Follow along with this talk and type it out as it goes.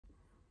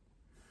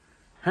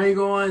Hey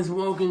guys,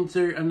 welcome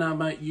to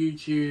another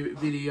YouTube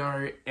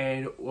video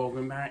and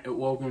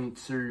welcome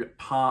to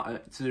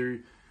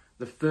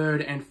the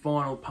third and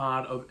final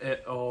part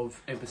of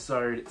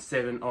episode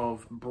 7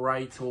 of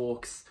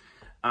BRAYTalks,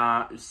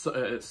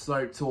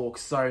 Soap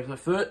Talks. So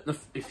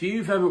if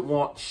you haven't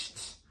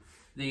watched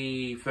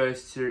the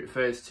first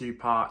two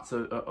parts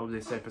of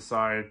this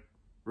episode,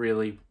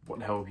 really, what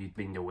the hell have you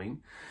been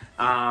doing?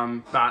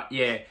 But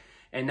yeah,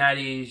 and that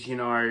is,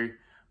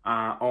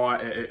 I've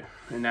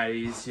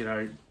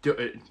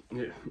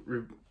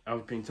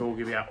been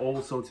talking about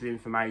all sorts of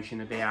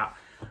information about,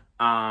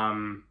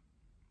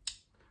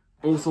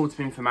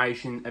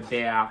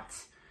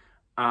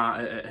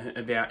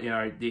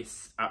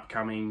 this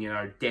upcoming,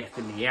 death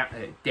in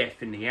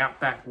the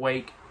Outback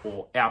week,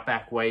 or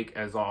Outback week,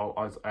 as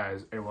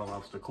everyone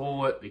loves to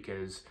call it,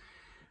 because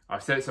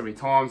I've said it so many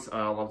times.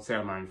 I love the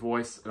sound of my own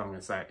voice, and I'm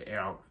going to say it.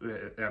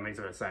 That means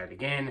I'm going to say it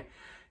again.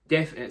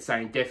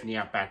 Saying death in the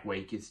Outback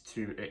week is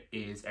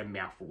a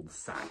mouthful to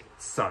say.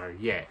 So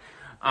yeah,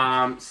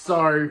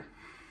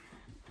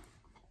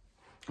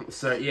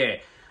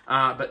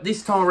 but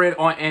this time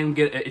around,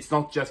 it's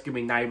not just gonna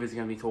be Neighbours. I'm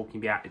gonna be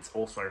talking about. It's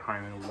also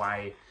Home and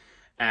Away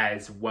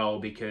as well,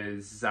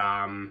 because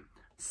as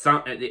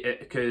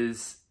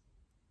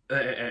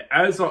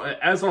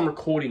I'm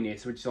recording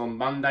this, which is on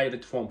Monday the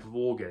 12th of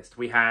August,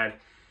 we had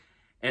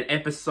an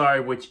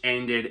episode which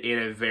ended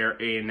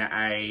in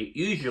a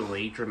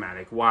usually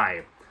dramatic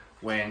way,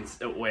 where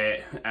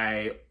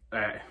a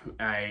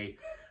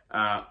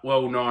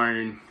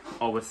well-known,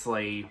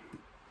 obviously,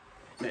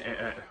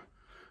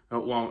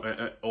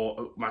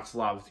 or much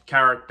loved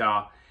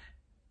character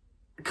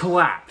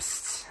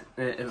collapsed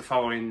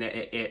following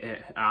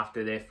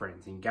after their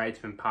friend's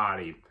engagement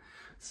party.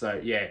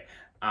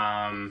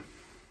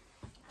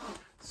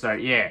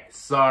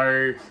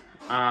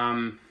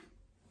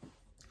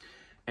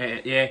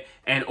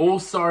 And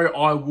also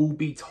I will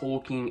be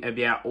talking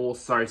about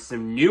also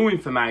some new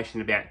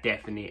information about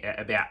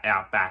about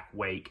Outback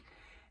Week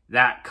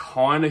that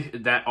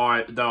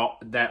I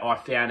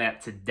found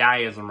out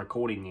today as I'm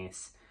recording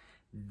this,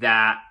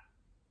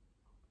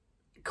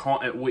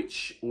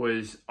 which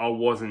was I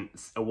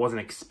wasn't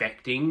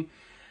expecting,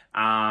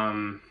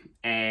 and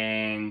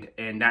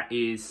that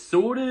is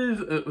sort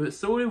of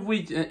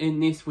in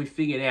this we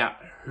figured out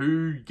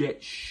who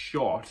gets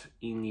shot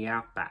in the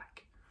Outback.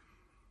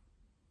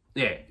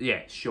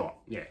 Yeah, shot.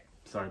 Yeah.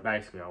 So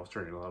basically, I was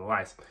treated a lot of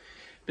ways.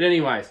 But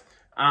anyways,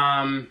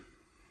 so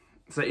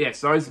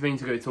those are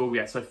things we're going to talk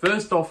about. So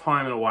first off,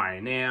 Home and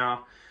Away.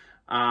 Now,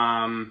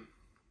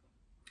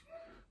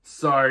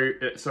 so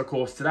of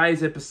course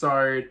today's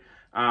episode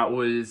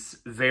was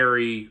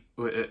very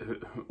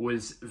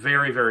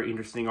very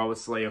interesting.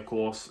 Obviously, of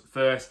course,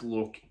 first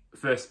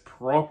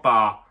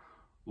proper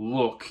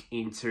look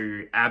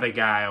into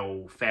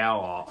Abigail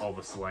Fowler,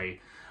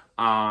 obviously.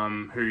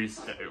 Who's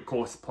of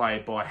course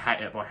played by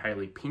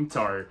Hayley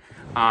Pinto,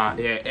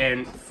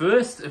 and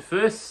first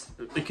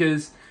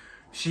because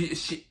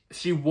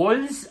she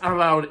was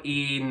around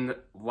in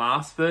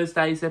last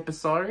Thursday's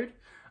episode,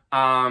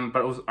 but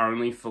it was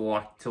only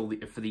for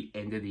the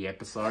end of the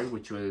episode,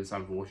 which was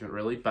unfortunate,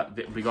 really. But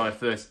we got a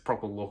first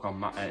proper look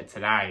on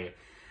today,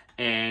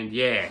 and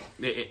yeah,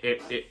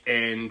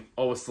 and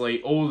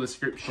obviously all the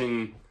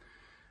description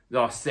that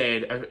I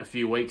said a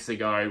few weeks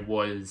ago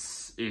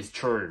is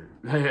true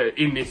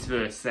in this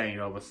first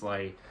scene,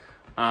 obviously,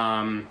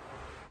 and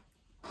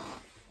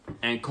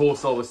of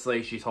course,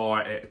 obviously, she's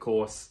high. Of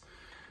course,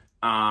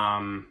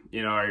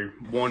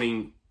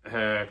 wanting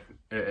her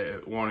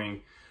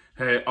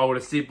older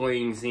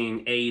siblings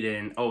in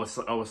Eden.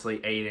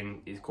 Obviously,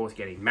 Eden is of course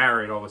getting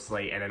married,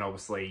 obviously, and then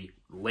obviously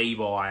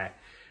Levi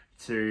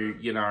to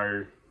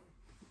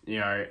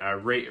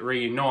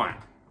reunite,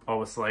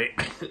 obviously.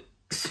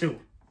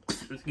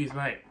 Excuse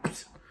me.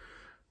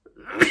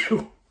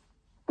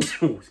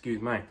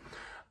 Excuse me.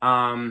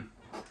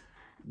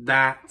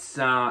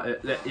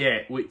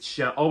 Which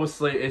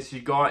obviously, if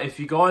you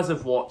guys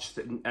have watched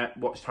Home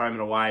and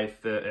Away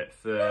for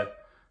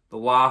the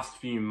last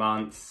few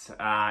months,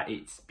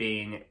 it's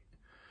been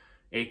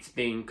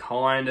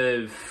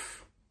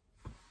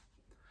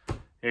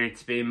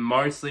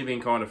mostly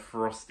been kind of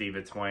frosty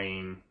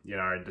between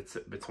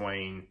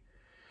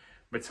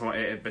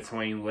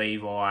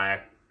Levi.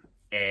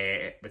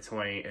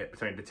 Between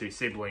the two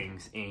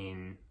siblings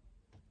in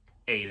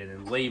Eden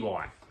and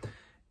Levi.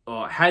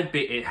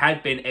 It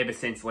had been ever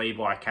since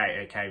Levi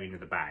came into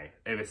the Bay.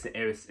 Ever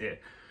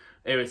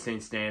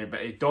since then,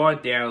 but it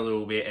died down a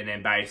little bit, and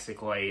then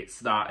basically it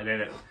started,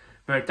 and it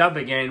burnt up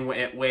again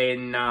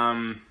when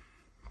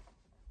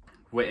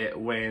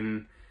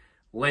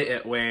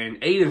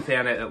Eden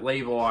found out that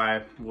Levi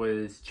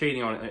was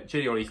cheating on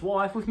his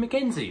wife with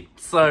Mackenzie.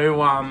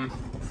 So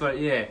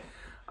yeah.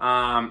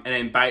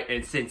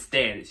 And since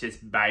then, it's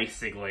just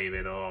basically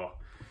been,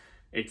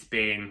 it's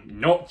been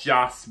not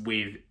just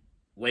with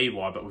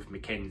Levi, but with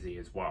Mackenzie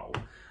as well.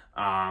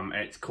 And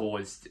it's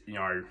caused,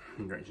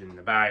 drenching in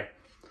the Bay,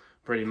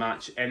 pretty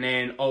much. And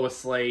then,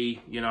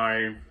 obviously,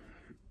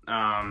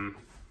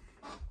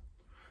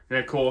 And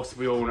of course,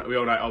 we all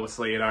know,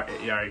 obviously,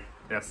 I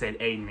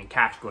said Eden and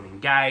Cash got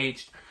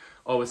engaged.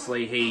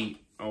 Obviously,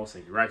 he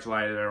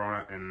congratulated her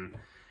on it,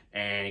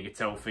 and you could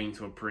tell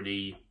things were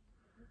pretty.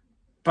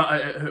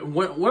 But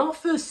when I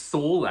first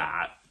saw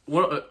that,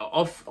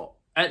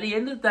 at the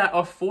end of that,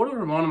 I thought I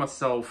reminded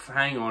myself,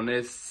 hang on,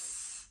 I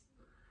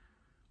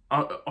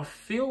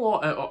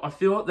feel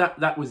like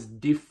that was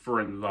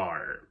different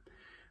though.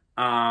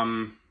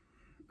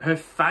 Her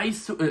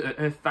face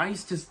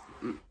just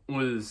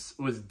was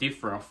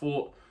different. I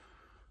thought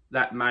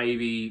that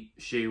maybe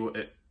she goes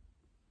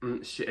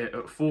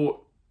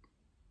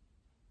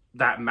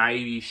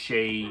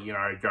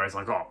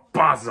like, oh,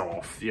 buzz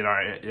off, get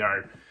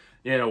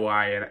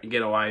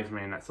away from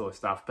me and that sort of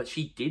stuff. But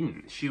she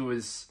didn't.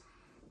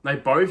 They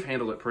both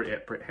handled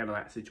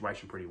that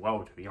situation pretty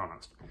well, to be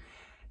honest.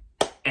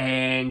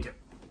 And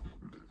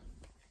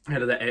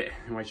handled that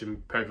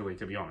situation perfectly,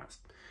 to be honest.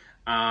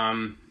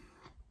 And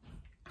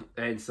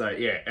so,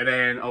 yeah. And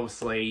then,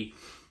 obviously,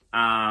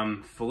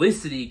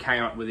 Felicity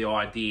came up with the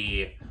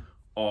idea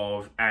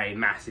of a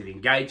massive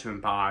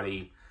engagement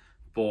party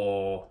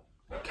for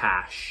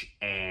Cash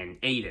and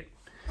Eden.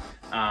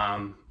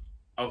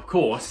 Of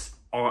course,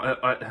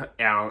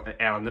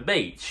 out on the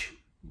beach.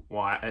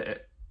 Why?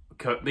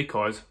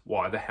 Because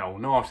why the hell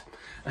not?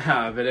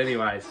 But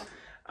anyways,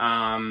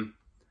 and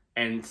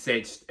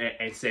said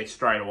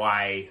straight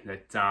away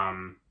that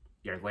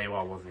Levi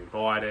wasn't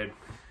invited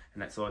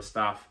and that sort of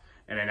stuff.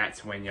 And then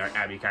that's when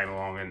Abby came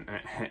along,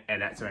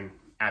 and that's when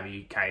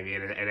Abby came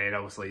in, and then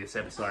obviously this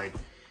episode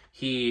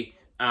here,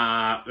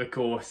 of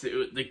course,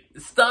 it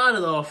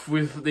started off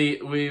with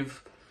the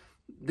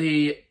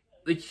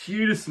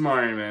cutest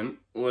moment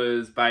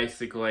was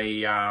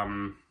basically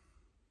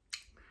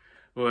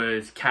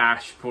was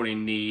Cash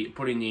putting the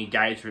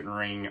engagement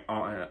ring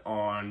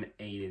on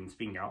Eden's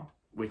finger,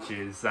 which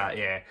is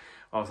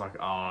I was like,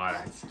 oh,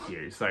 that's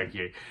cute, so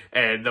cute.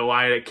 And the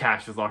way that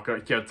Cash was like,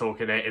 kept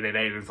talking, and then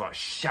Eden's like,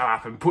 shut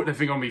up and put the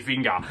thing on my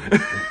finger.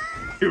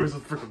 It was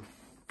freaking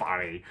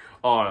funny.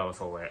 Oh, that was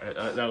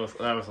hilarious.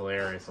 That was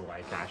hilarious the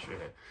way Cash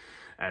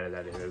added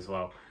that in as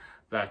well.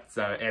 But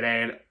and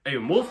then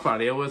even more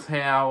funny was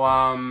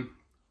how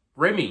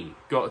Remy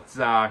got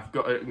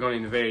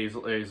in the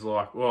video. He's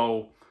like,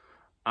 well,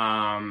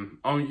 I'm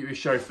your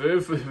chauffeur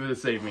for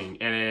this evening,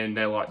 and then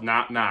they're like,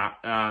 nah,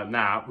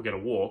 we're gonna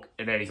walk,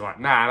 and then he's like,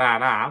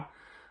 nah,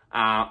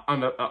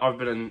 I've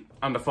been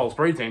under false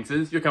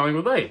pretenses, you're coming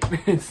with me.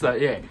 So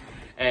yeah,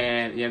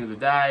 and at the end of the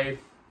day,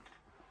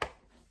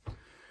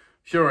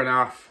 sure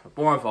enough,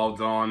 blindfolds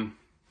on,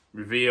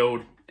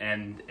 revealed,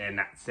 and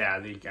that's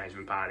how the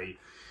engagement party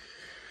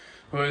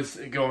was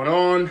going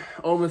on,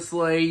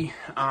 obviously,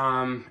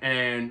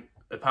 and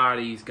the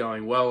party's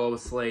going well,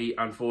 obviously.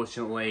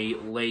 Unfortunately,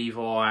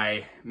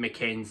 Levi,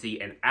 Mackenzie,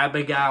 and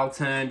Abigail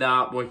turned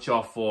up, which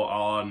I thought,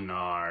 oh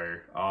no.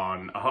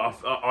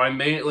 I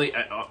immediately,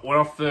 when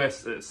I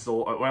first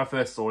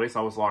saw this,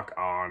 I was like,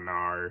 oh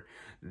no,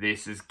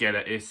 this is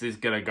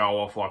gonna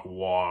go off like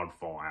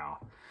wildfire.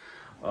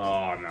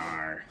 Oh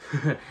no.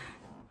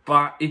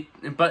 But it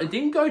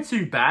didn't go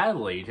too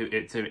badly,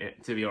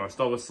 to be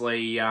honest.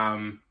 Obviously,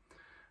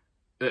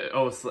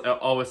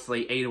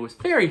 Eda was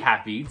very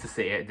happy to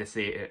see her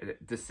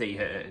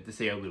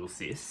little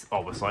sis,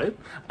 obviously.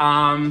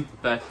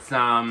 But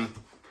not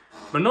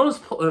as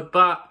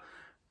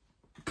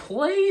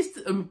pleased,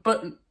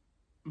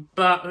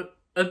 but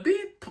a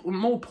bit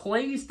more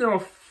pleased than I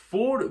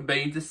thought it'd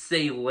be to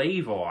see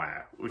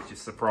Levi, which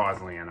is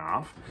surprisingly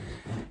enough.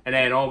 And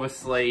then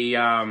obviously,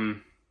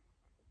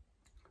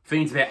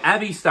 things about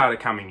Abby started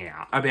coming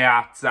out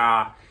about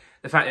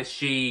the fact that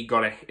she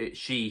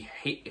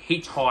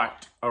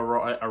hitchhiked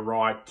a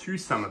ride to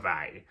Summer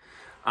Bay,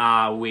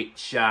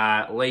 which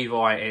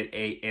Levi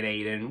and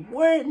Eden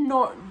were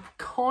not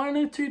kind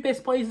of too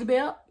best pleased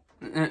about.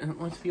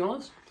 Let's be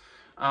honest.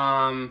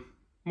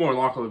 More than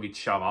likely with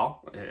each other.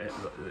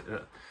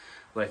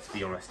 Let's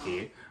be honest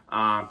here.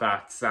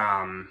 But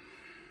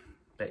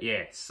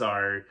yeah,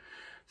 so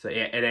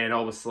yeah, and then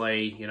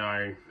obviously,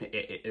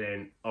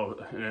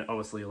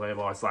 obviously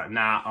Levi's like,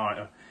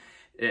 nah,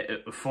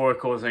 before it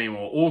causes any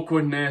more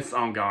awkwardness,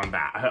 I'm going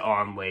back.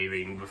 I'm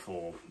leaving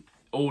before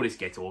all this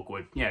gets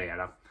awkward.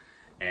 Yada.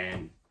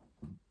 And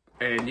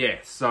yeah,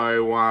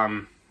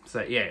 so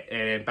yeah,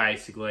 and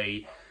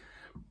basically,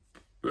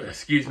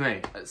 excuse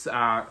me.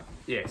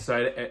 Yeah,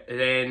 so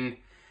then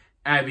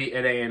Abby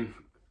and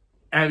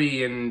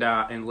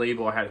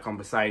Levi had a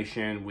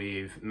conversation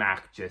with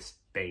Mac just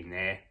being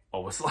there,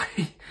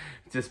 obviously,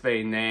 just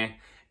being there,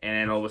 and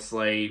then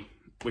obviously,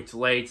 which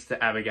leads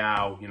to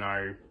Abigail,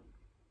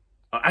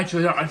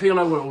 actually, I think I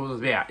know what it was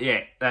about.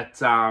 Yeah,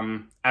 that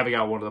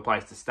Abigail wanted the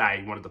place to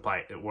stay, wanted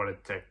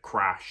to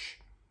crash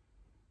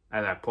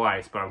at that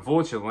place, but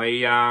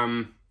unfortunately,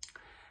 the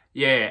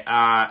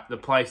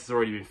place has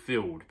already been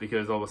filled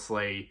because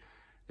obviously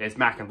there's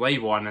Mac and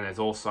Levi, and then there's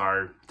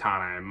also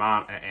Tana and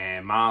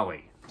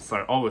Marley.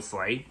 So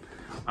obviously,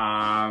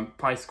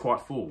 place is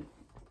quite full,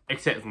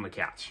 except on the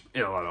couch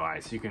in a lot of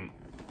ways. You can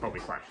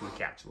probably crash on the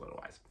couch in a lot of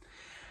ways.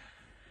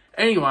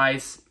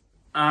 Anyways.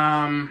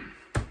 But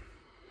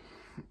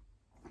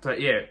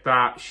yeah,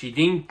 but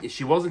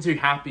she wasn't too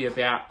happy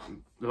about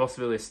the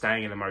possibility of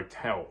staying in a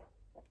motel.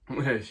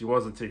 She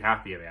wasn't too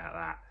happy about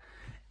that.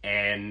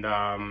 And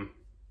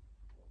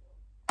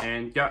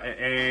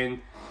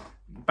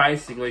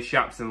basically she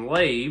ups and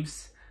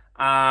leaves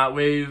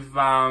with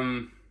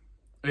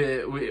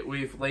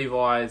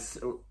Levi's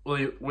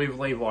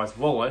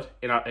wallet,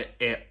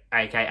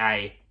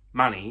 aka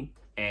money,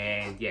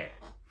 and yeah.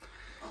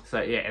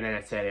 So yeah, and then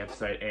that's how the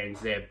episode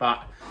ends there.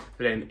 But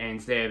then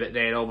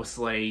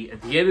obviously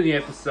at the end of the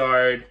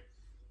episode,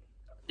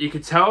 you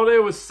could tell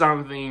there was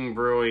something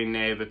brewing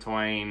there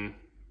between,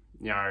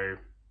 you know,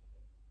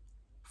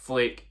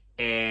 Flick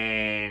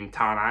and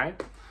Tane.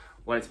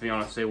 Let's be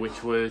honest here,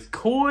 which was the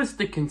cause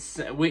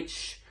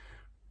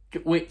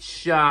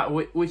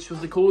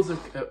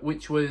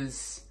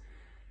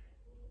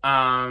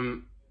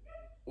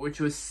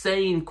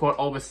seen quite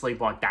obviously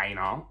by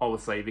Dana,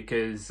 obviously,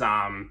 because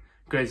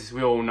as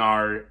we all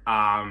know,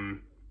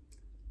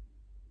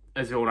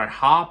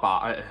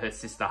 Harper, her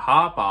sister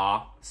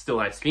Harper, still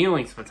has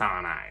feelings for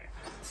Tane.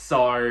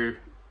 So,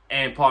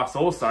 and plus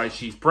also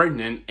she's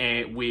pregnant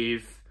and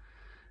with,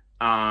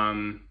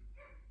 and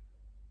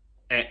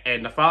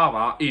the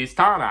father is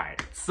Tane.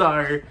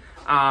 So,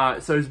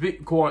 it's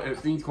been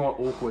quite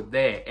awkward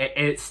there,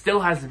 and it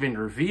still hasn't been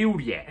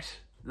revealed yet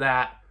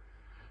that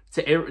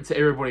to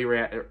everybody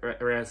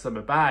around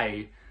Summer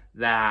Bay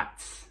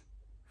that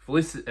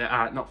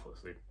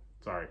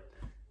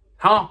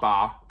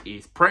Harper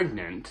is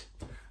pregnant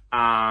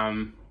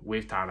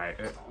with Tane,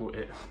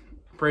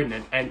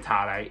 pregnant, and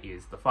Tane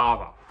is the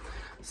father.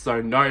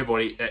 So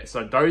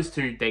so those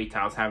two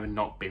details have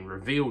not been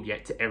revealed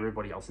yet to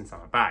everybody else in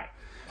Summer Bay.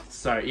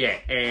 So yeah,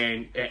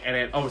 and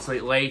then obviously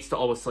it leads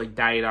to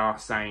Dana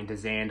saying to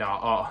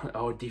Xander,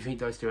 oh, do you think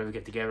those two ever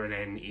get together? And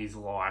then he's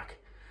like,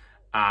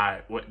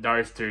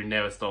 those two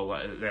never stop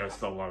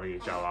loving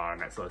each other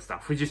and that sort of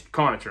stuff, which is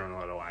kind of true in a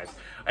lot of ways.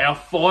 And I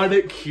find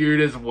it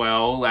cute as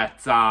well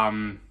that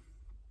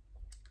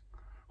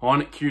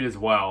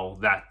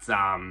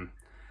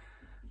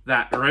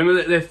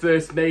remember their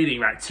first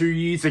meeting like 2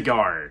 years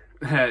ago.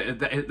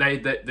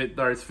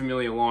 Those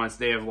familiar lines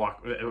there of like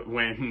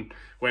when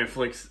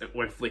Flick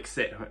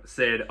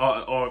said,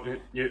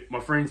 my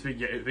friends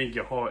think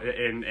you're hot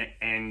and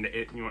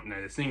you want to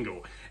know the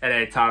single, and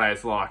then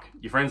Tane's like,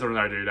 your friends want to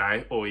know, do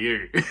they, or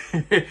you?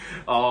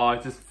 Oh, I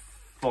just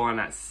find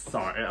that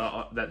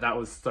that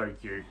was so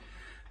cute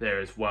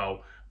there as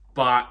well.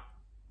 But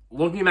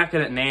looking back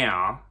at it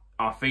now,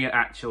 I think it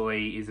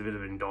actually is a bit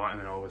of an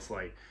indictment,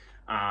 obviously,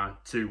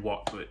 to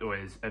what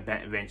was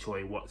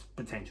eventually what's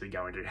potentially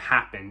going to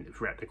happen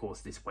throughout the course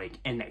of this week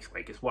and next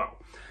week as well.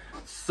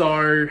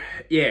 So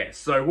yeah,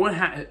 so what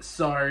happened?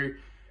 So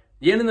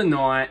the end of the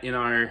night,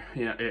 there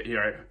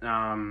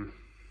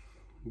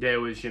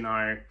was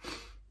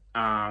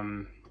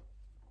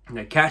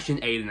Cash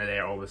and Eden are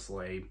there,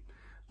 obviously,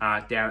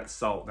 down at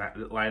Salt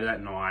later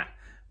that night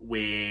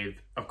with,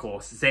 of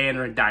course,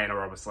 Xander and Dana,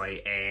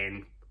 obviously,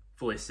 and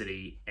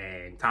Felicity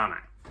and Tane.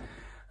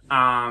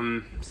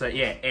 So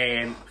yeah,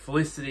 and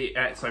Felicity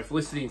and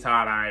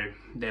Tane,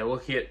 they're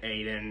looking at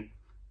Eden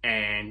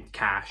and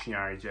Cash,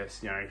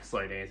 just,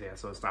 slow dancing, that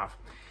sort of stuff.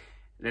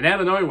 And then out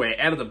of nowhere,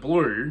 out of the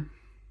blue,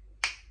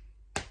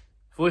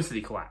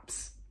 Felicity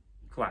collapses.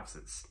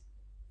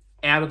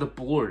 Out of the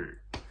blue.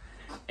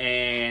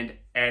 And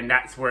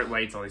that's where it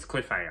leads on this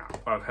cliffhanger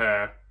of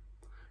her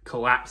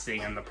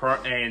collapsing, and the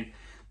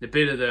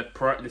bit of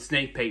the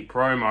sneak peek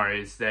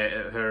promos that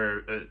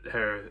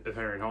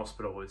her in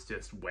hospital was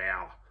just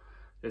wow.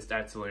 Just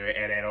absolutely,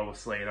 and then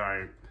obviously,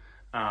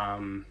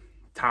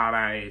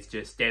 Tane is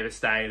just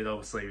devastated,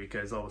 obviously,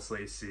 because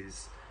obviously this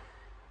is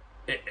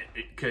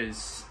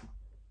because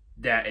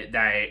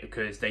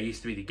they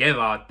used to be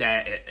together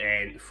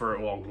and for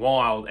a long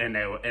while, and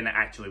they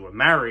actually were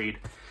married,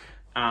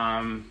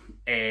 and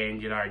the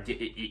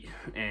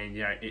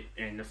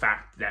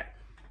fact that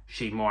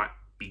she might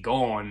be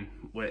gone,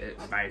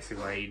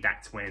 basically,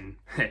 that's when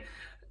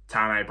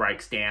Tane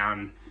breaks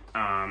down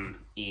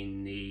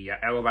in the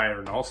elevator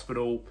in the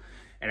hospital,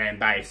 and then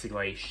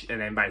basically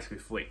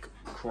Flick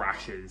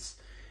crashes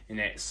in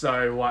it.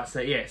 So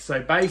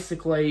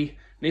basically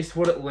this is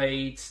what it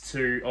leads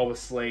to,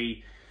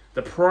 obviously,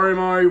 the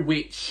promo,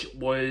 which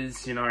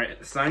was, at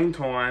the same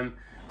time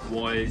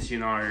was,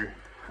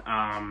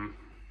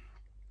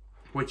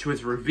 which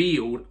was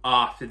revealed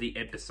after the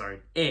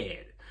episode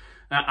aired.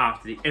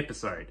 After the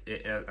episode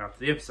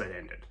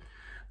ended.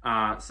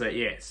 So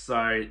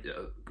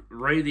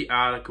read the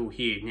article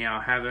here. Now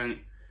I haven't,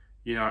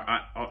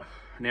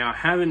 I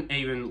haven't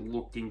even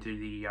looked into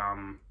the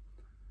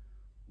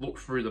looked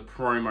through the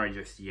promo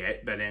just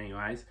yet. But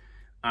anyways,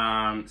 so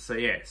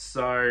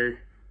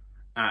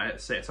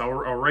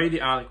I'll read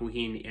the article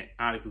here.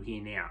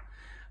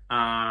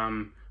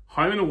 Now,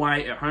 home and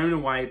away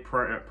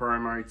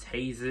promo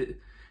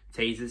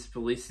teases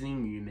Felicity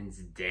Newman's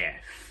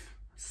death.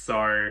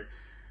 So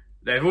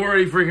they've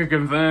already freaking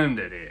confirmed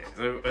it here.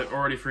 They've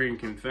already freaking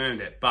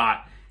confirmed it,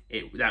 but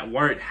that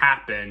won't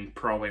happen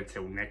probably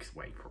until next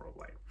week,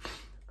 probably.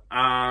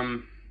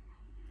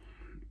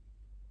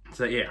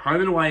 So yeah,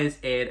 Home and Away has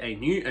aired a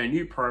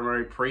new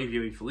promo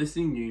previewing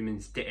Felicity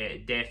Newman's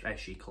death as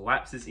she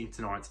collapses in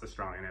tonight's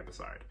Australian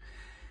episode.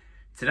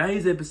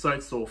 Today's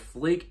episode saw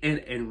Flick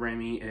and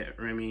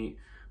Remy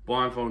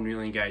blindfold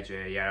newly engaged.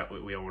 Yeah,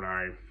 we all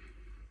know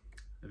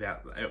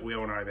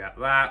about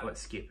that.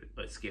 Let's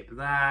skip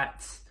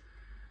that.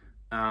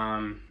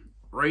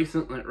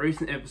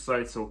 Recent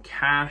episodes saw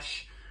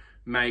Cash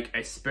make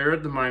a spur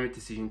of the moment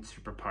decision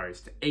to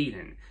propose to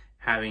Eden,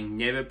 having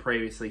never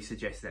previously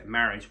suggested that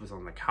marriage was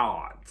on the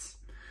cards.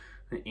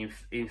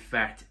 In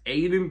fact,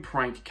 Eden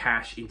pranked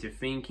Cash into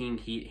thinking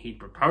he'd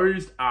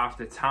proposed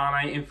after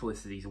Tane and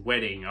Felicity's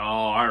wedding.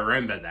 Oh, I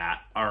remember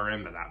that, by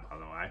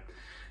the way.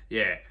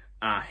 Yeah,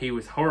 he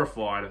was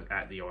horrified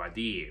at the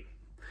idea.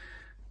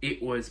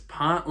 It was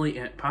partly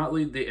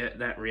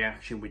that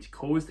reaction which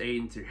caused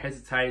Eden to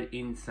hesitate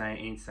in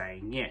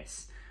saying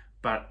yes.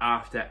 But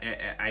after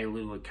a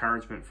little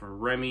encouragement from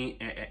Remy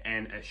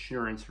and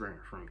assurance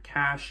from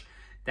Cash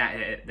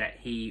that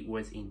he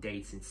was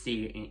indeed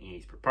sincere in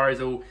his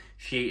proposal,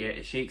 she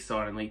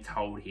excitedly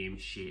told him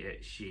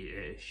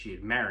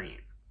she'd marry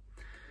him.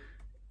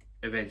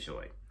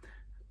 Eventually,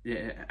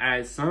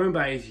 as Summer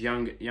Bay's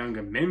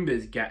younger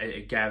members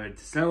gathered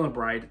to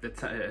celebrate,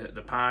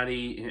 the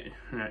party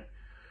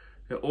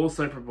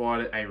also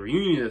provided a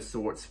reunion of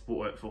sorts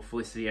for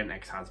Felicity and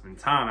ex-husband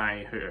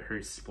Tane,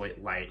 who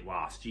split late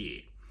last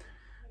year.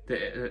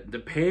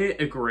 The pair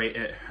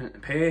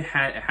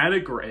had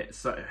agreed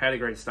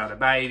to start a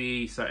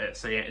baby. So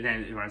yeah, and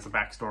then it runs the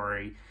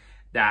backstory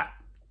that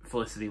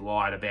Felicity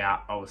lied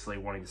about obviously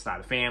wanting to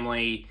start a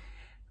family,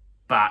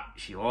 but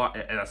she lied.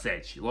 As I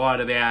said, she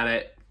lied about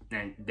it,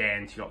 and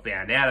then she got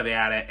found out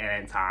about it, and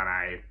then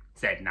Tane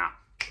said, "Nah,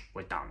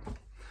 we're done."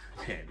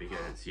 Yeah,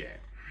 because yeah.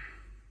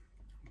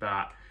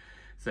 But,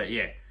 so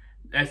yeah,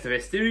 as the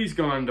festivities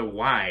got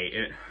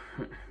underway,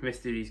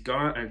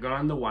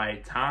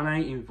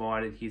 Tane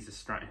invited his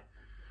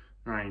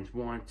estranged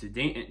wife to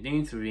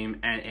dance with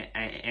him,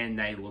 and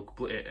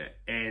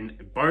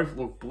both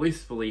looked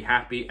blissfully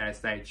happy as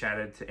they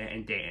chatted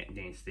and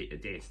danced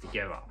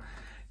together.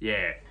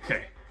 Yeah.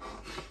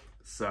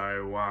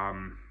 So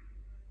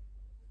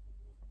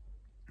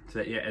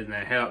yeah, and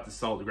they head up to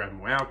Salt to grab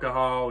more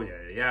alcohol,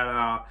 yada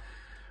yada.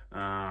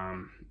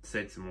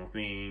 Said some more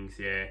things,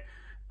 yeah.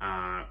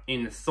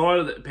 In the sight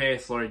of the pair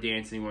slow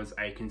dancing was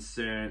a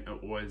concern.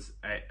 It was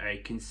a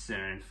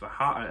concern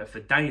for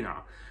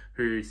Dana,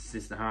 whose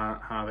sister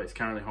Harvey is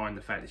currently hiding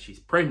the fact that she's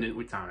pregnant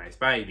with Tane's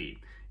baby,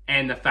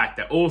 and the fact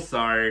that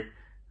also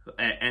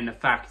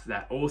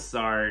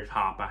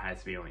Harper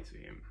has feelings for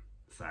him.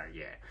 So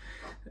yeah,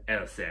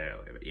 as I said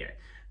earlier, but yeah.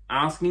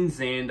 Asking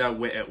Xander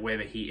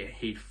whether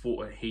he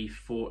thought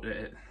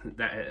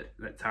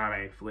that Tane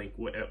and Flick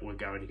were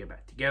going to get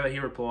back together, he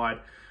replied,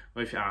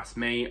 "Well, if you ask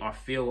me, I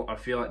feel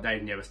like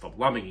they've never stopped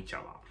loving each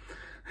other."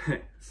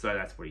 So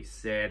that's what he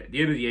said. At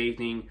the end of the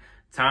evening,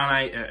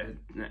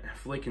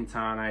 Flick and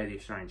Tane, the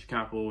estranged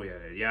couple,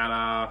 yada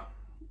yada.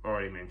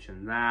 Already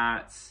mentioned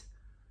that.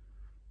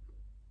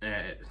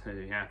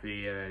 Happy,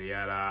 yada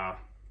yada.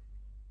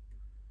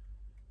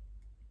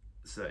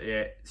 So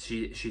yeah,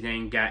 she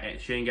then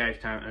gave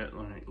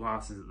Tane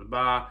glasses at the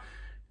bar,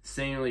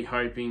 seemingly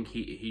hoping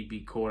he'd be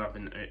caught up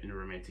in a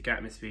romantic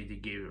atmosphere to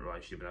give the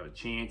relationship another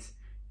chance.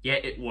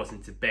 Yet it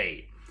wasn't to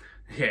be.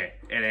 Yeah,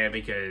 and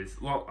because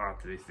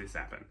after this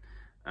happened,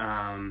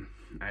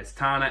 as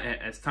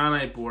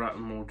Tane brought up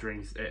more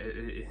drinks,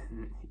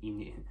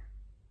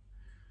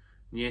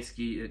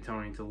 Nieski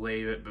told him to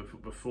leave it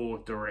before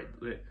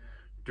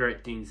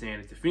directing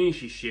Xander to finish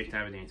his shift,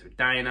 have a dance with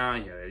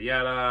Dana, yada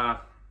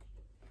yada.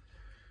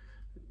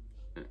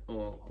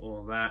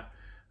 All that.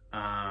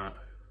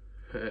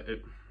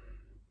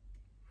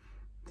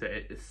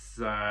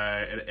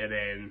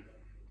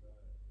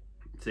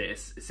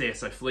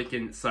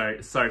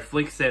 So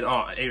Flick said,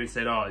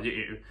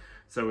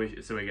 so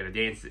we're gonna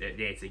dance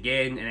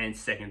again, and then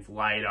seconds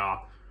later,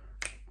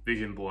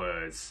 vision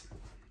blurs,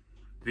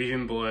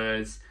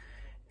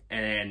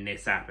 and then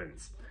this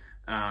happens.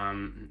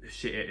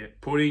 She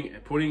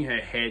putting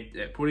her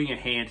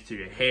hand to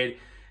her head.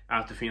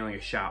 After feeling a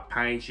sharp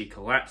pain, she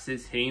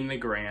collapses, hitting the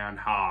ground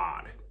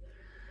hard.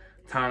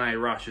 Tane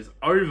rushes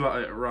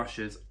over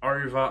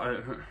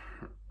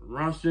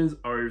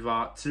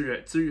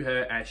to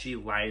her as she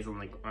lays on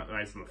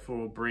the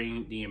floor,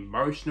 bringing the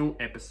emotional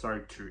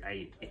episode to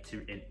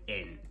an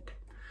end.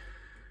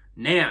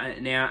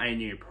 Now a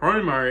new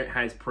promo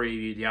has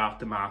previewed the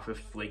aftermath of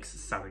Flick's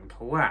sudden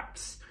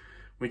collapse,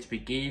 which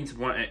begins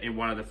in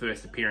one of the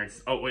first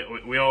appearances. Oh,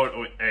 we all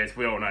know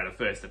the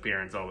first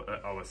appearance,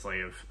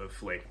 obviously, of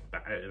Flick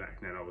back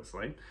then,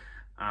 obviously.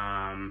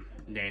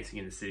 Dancing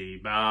in the city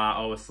bar,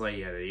 obviously,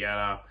 yada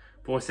yada.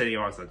 Before setting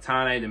eyes on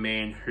Tane, the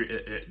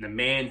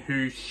man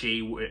who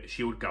she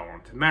would go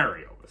on to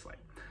marry, obviously.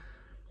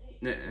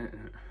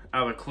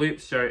 Other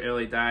clips show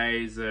early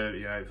days of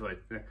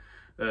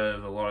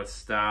of a lot of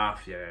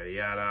stuff, yada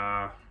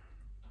yada.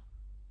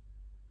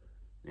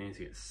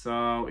 Dancing at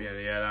Soul,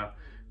 yada yada.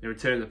 In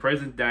return to the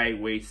present day,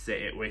 we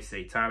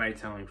see Tane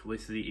telling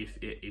Felicity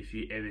if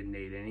you ever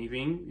need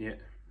anything.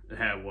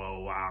 Yeah,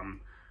 well,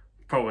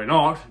 probably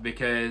not,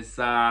 because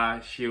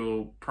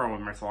she'll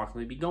probably most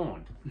likely be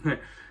gone.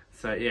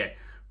 So yeah,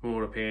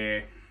 water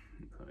pair.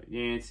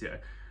 Yeah, so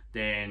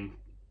then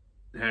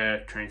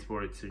her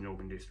transported to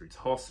Northern Districts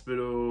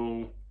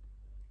Hospital.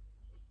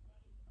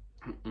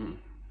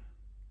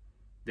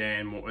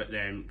 Then to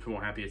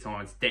more happier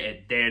times.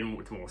 Then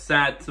to more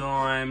sad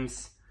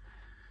times.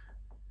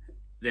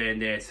 Then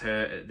there's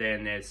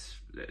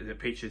the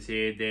pictures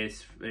here.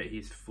 There's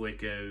his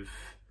flick of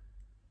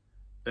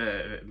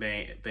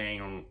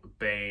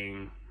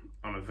being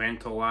on a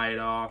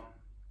ventilator.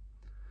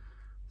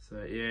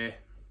 So yeah.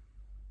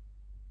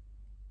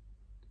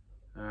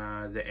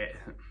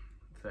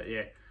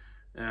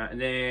 And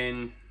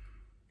then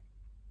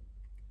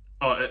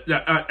life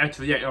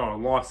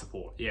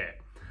support. Yeah.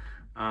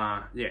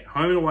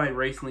 Home and Away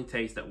recently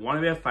teased that one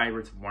of our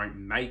favourites won't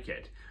make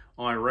it.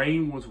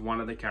 Irene was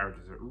one of the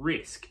characters at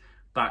risk,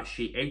 but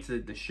she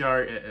exited the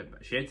show.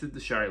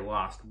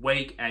 Last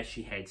week as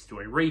she heads to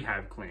a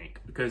rehab clinic,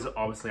 because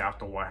obviously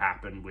after what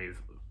happened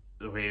with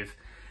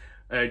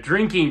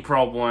drinking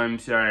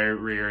problems,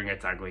 rearing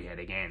its ugly head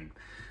again.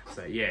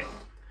 So yeah.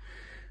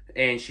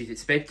 And she's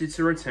expected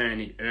to return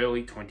in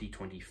early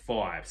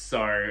 2025.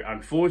 So,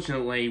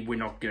 unfortunately, we're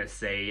not going to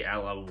see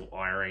our lovely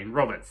Irene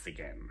Roberts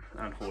again,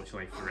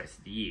 unfortunately, for the rest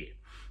of the year.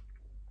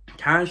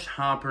 Cash,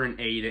 Harper,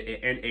 and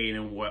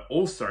Eden were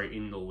also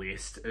in the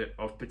list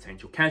of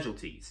potential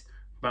casualties.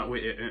 But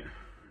it's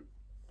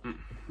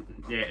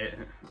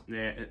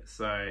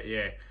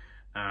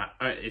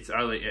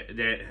only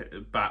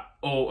but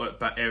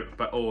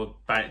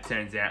it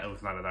turns out it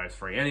was none of those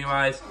three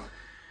anyways.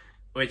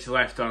 Which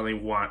left only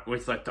one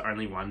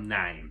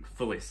name,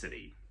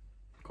 Felicity.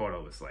 Quite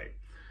obviously.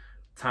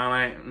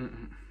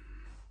 Tane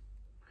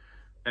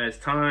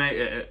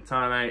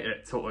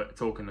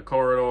talk in the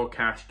corridor.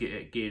 Cash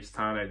gives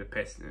Tane the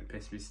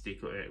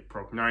pessimistic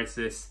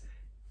prognosis.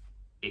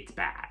 It's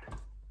bad.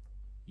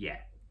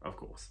 Yeah, of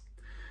course.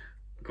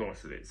 Of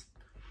course it is.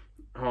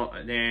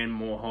 Then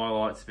more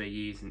highlights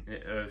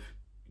of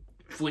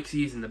Flick's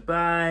years in the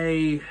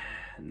Bay.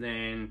 And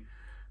then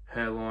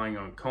her lying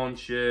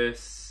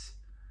unconscious.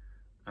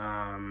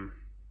 And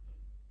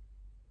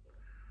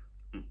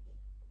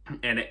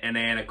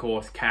then of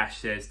course Cash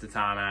says to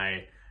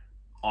Tane,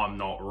 "I'm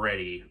not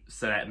ready."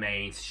 So that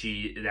means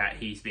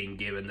he's been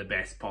given the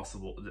best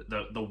possible,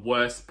 the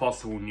worst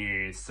possible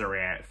news for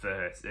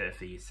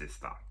his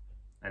sister,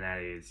 and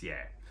that is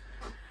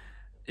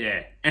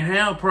and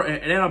how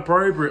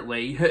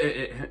appropriately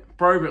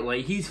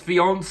his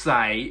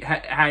fiance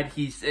had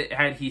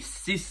his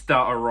sister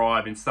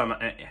arrive in Summer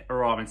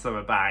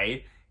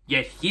Bay.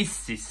 Yet his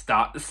sister,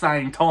 at the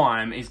same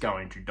time, is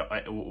going to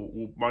die,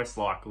 will most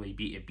likely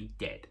be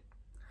dead.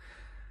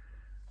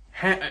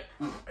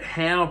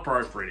 How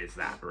appropriate is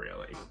that,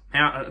 really?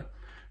 How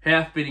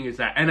fitting is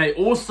that? And they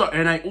also,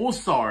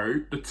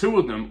 the two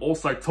of them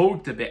also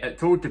talked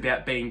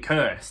about being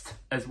cursed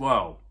as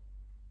well.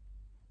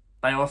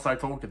 They also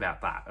talked about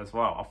that as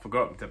well. I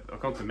forgot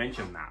to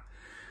mention that.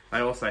 They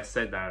also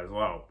said that as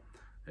well.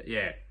 But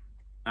yeah.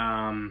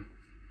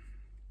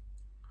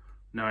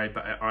 No,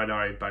 but I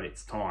know, but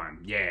it's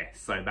time. Yeah,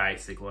 so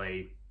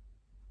basically,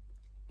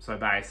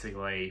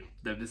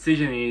 the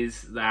decision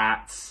is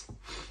that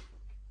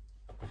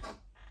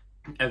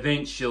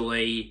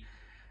eventually,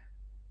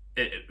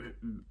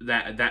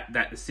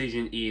 that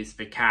decision is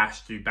for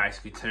Cash to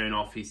basically turn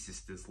off his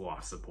sister's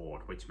life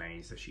support, which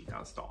means that she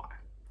does die.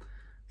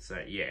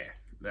 So yeah,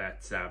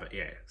 that's but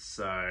yeah,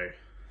 so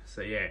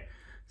yeah.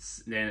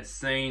 Then a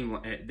scene,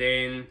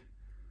 then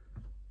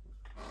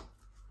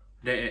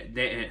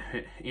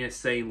in a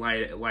scene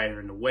later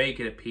in the week,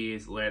 it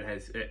appears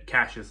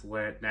Cash has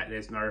learnt that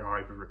there's no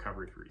hope of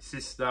recovery for his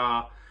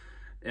sister.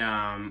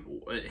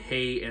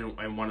 He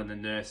and one of the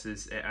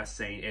nurses are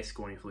seen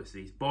escorting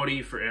Felicity's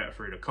body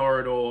through the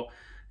corridor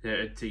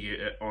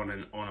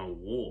on a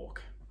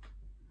walk.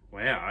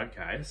 Wow.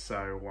 Okay.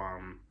 So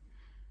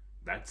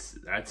that's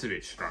a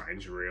bit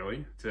strange,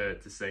 really, to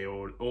see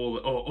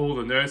all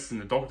the nurses and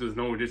the doctors in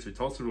Northern District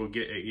Hospital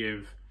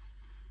given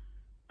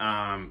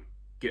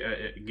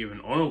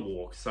on a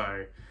walk.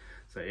 So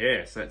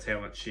yeah, so that's how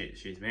much shit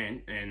she's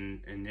meant,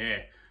 and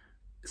yeah,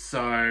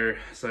 so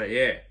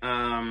yeah,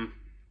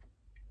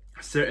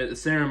 the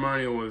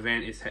ceremonial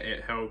event is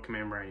held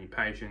commemorating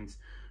patients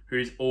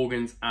whose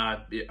organs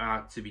are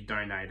to be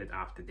donated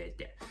after their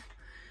death.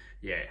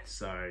 Yeah,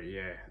 so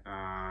yeah,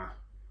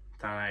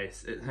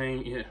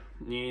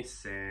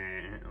 yes,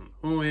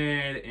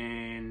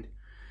 and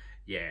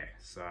yeah,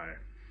 so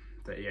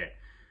yeah,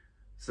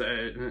 so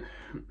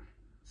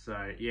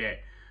yeah.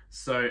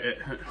 So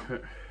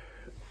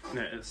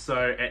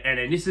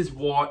and this is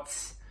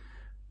what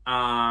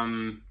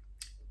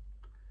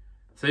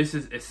this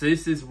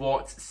is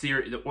what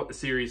the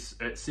series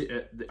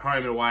the Home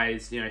and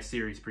Away's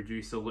series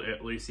producer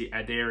Lucy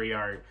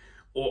Addario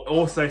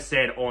also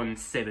said on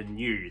 7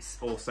 News.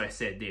 Also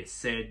said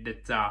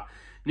that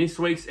This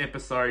week's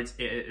episodes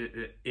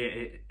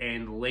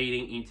and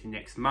leading into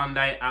next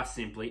Monday are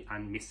simply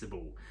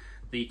unmissable.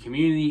 The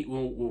community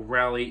will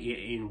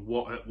rally in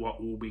what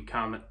will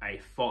become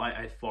a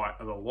fight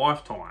of a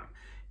lifetime,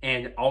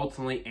 and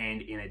ultimately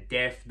end in a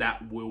death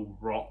that will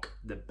rock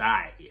the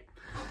Bay.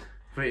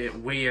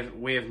 We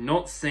have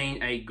not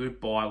seen a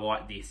goodbye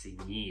like this in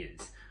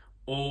years.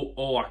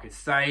 All I could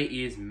say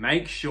is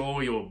make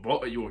sure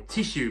your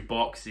tissue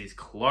box is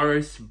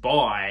close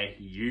by.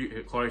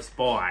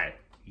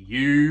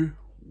 You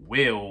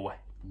will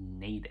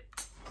need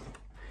it.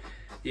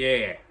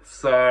 Yeah.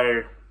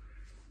 So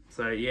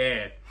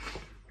yeah.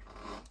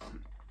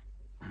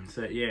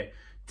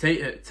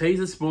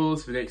 Teaser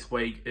spoilers for next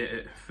week.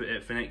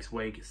 For next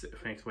week's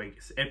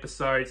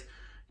episodes,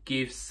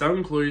 give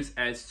some clues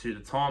as to the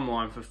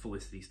timeline for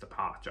Felicity's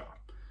departure.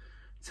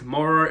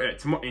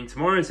 In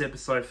tomorrow's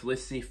episode,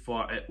 Felicity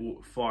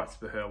fights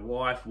for her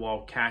life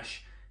while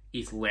Cash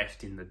is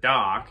left in the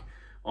dark.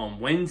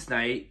 On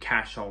Wednesday,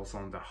 Cash holds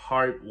on to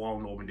hope while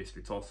Northern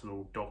District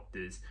Hospital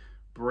doctors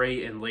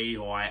Bree and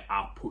Levi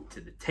are put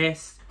to the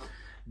test.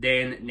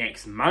 Then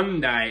next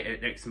Monday,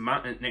 the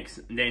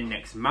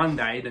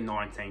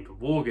 19th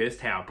of August,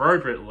 how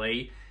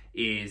appropriately,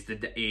 is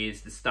the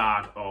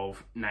start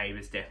of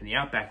Neighbours Death in the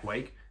Outback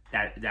week.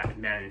 That amount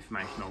of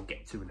information I'll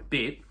get to in a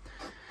bit.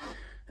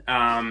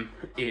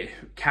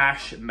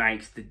 Cash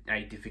makes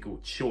a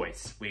difficult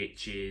choice,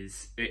 which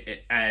is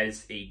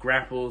as he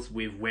grapples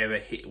with whether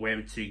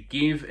to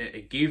give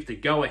the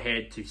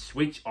go-ahead to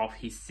switch off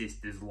his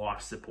sister's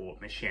life support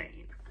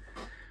machine.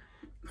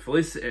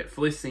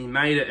 Felicity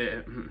made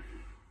her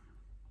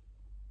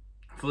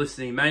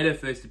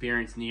first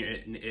appearance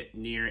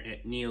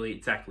nearly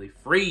exactly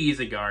 3 years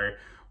ago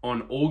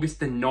on August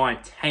the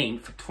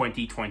 19th,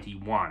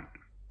 2021.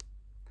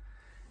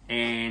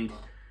 And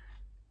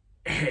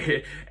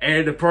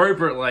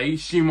appropriately,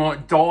 she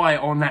might die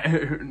on that.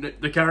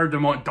 The character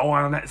might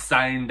die on that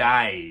same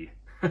day.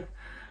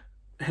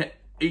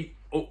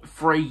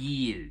 3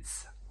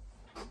 years.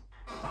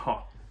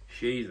 Oh,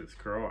 Jesus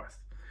Christ.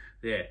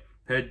 Yeah.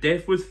 Her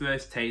death was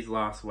first teased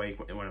last week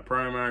when a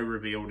promo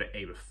revealed that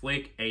either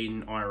Flick,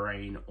 Eden,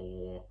 Irene,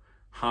 or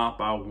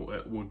Harper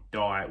would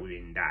die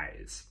within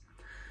days.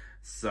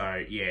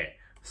 So yeah.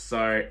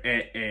 So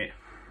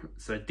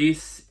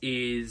this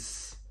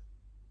is.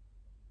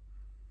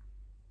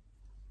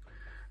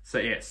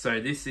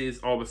 So this is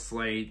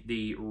obviously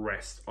the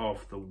rest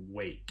of the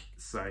week.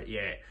 So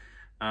yeah.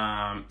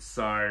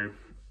 So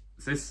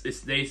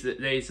these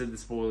are the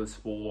spoilers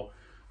for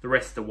the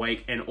rest of the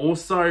week, and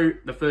also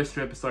the first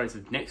 2 episodes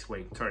of next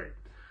week too,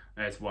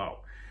 as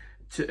well.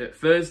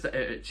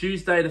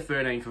 Tuesday the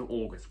 13th of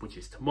August, which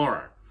is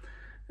tomorrow.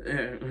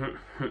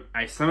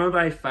 Some of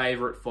their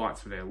favourite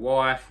fights for their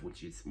life,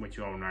 which you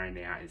all know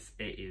now, is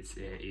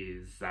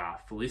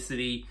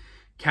Felicity.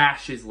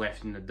 Cash is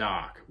left in the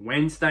dark.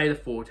 Wednesday the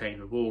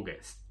 14th of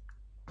August.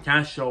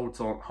 Cash holds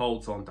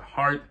on to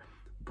hope.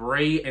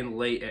 Bree and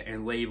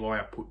Levi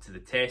are put to the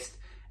test.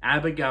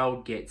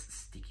 Abigail gets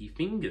sticky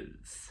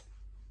fingers.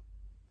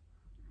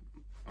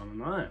 I don't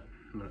know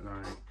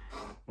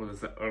what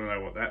is that? I don't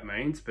know what that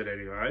means, but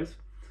anyways.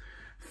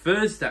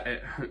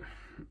 Thursday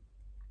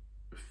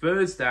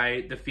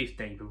the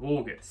 15th of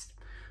August.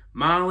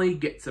 Marley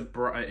gets a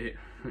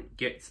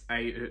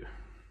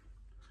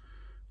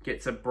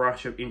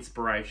brush of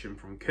inspiration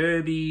from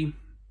Kirby.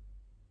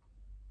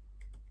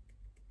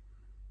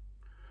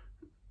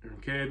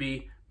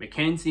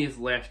 Mackenzie is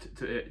left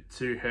to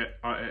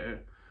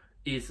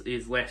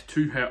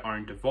her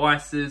own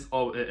devices,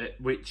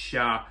 which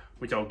I'll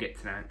get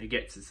to that. It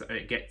gets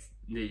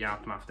the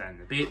aftermath of that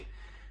in a bit.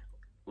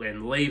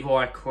 When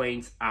Levi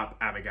cleans up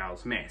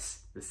Abigail's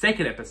mess. The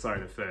second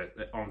episode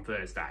on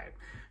Thursday.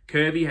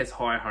 Kirby has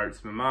high hopes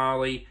for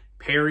Marley.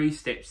 Perry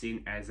steps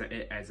in as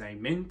a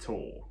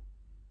mentor.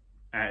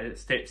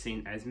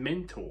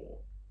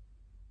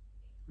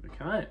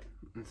 Okay,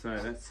 so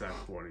that's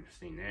quite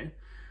interesting there.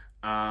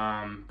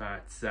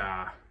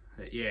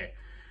 Yeah.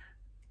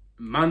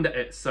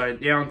 Monday. So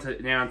now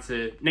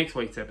to next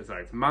week's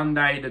episodes.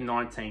 Monday, the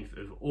 19th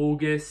of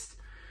August.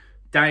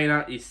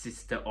 Dana is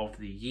Sister of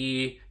the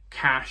Year.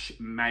 Cash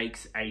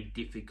makes a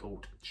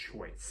difficult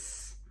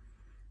choice.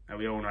 Now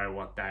we all know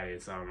what that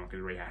is, so I'm not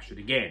going to rehash it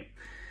again.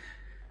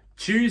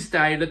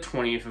 Tuesday, the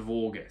 20th of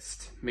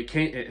August.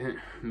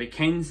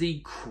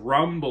 Mackenzie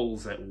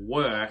crumbles at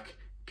work.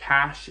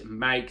 Cash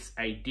makes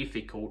a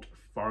difficult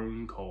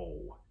phone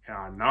call. And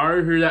I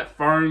know who that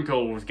phone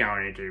call is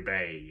going to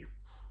be.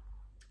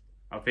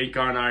 I think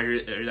I know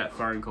who that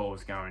phone call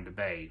is going to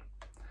be.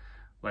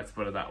 Let's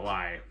put it that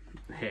way.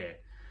 Yeah,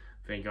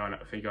 I think I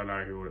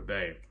know who it would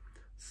be.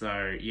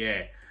 So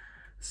yeah.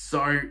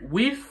 So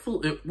with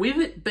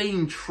it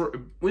being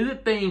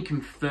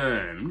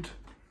confirmed,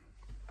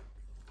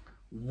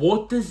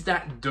 what does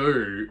that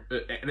do?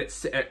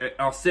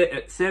 I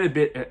said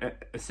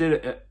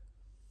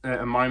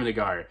a moment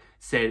ago.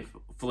 Said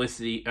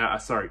Felicity.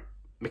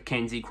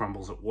 Mackenzie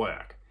crumbles at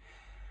work.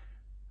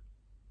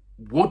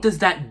 What does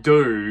that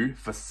do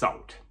for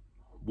Salt?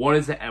 What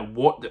is it?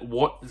 What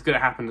is going to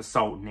happen to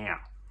Salt now?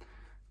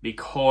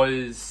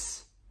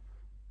 because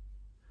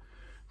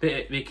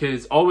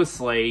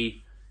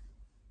obviously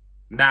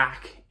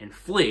Mac and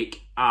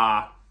Flick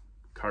are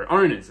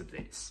co-owners of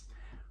this.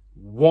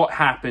 What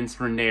happens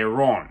from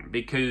there on?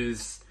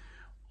 Because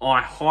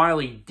I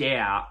highly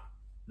doubt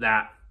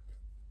that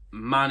the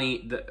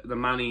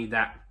money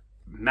that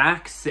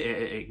Mac's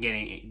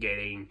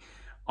getting,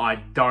 I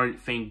don't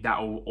think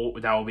that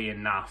will be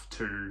enough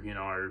to, you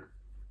know,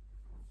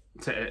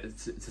 to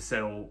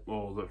settle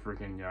all the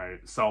freaking, you know,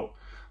 salt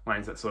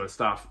lanes, that sort of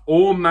stuff.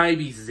 Or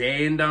maybe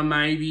Xander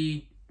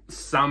maybe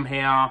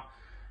somehow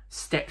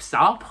steps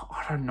up.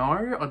 I don't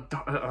know.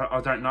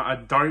 I don't know. I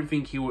don't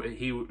think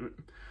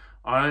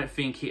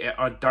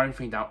I don't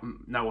think that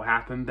will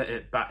happen.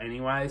 But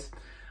anyways,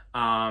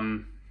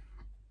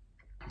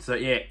 so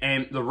yeah,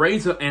 and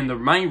the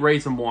main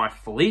reason why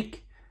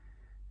Flick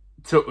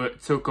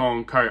took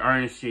on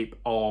co-ownership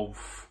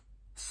of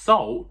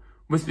Salt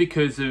was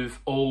because of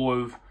all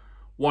of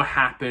what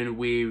happened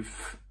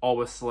with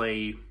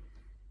obviously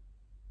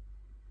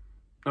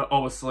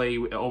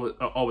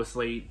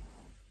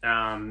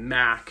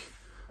Mac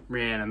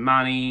ran out of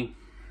money,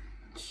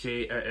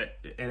 and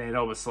then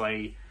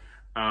obviously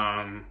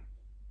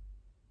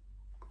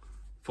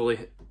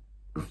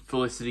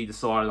Felicity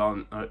decided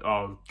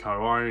on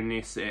co-owning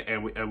this,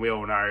 and we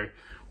all know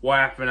what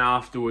happened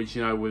afterwards.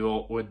 You know,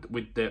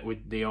 with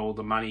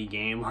the money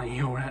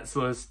gambling, all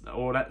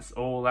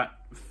that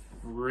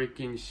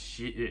freaking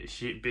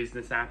shit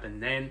business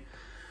happened then.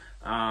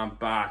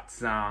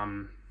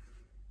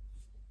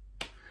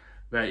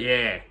 But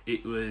yeah,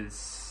 it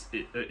was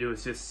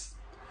just,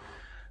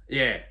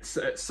 yeah.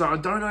 So I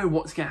don't know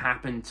what's gonna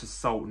happen to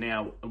Salt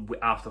now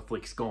after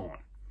Flick's gone.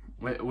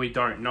 We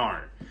don't know.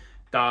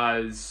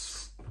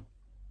 Does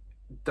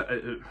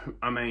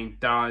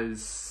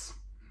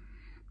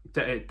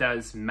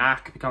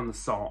Mac become the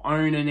sole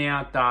owner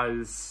now?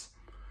 Does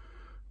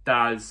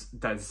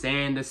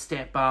Xander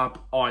step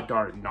up? I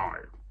don't know,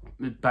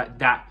 but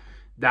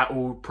that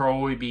will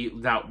probably be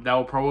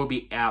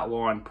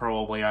outlined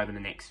probably over the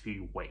next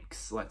few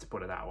weeks. Let's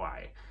put it that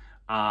way.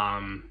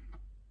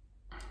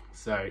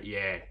 So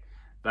yeah,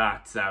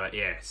 but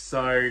yeah,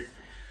 so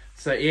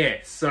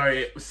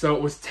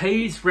it was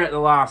teased throughout the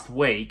last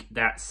week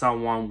that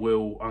someone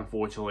will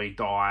unfortunately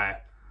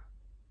die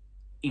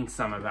in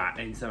Summer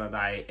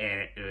Bay,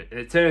 and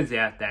it turns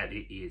out that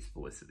it is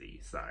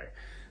Felicity. So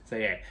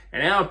yeah,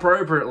 and how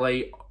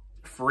appropriately,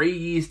 3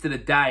 years to the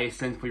day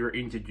since we were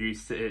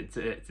introduced to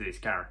this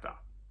character.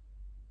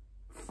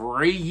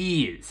 3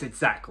 years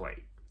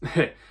exactly,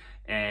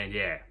 and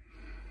yeah.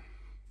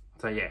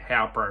 So yeah,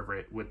 how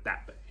appropriate would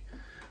that be?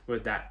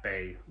 Would that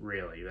be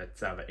really? But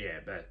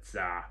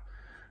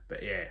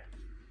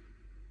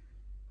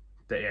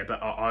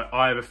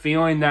I have a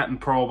feeling that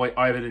probably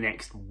over the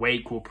next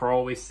week we'll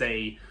probably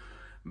see,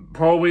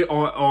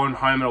 on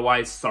Home and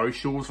Away's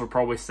socials, we'll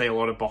probably see a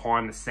lot of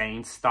behind the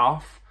scenes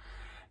stuff,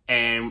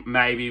 and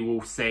maybe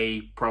we'll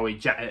see probably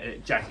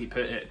Jackie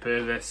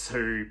Purvis,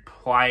 who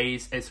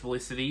plays as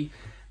Felicity,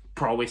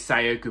 probably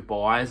say her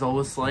goodbyes,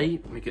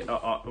 obviously,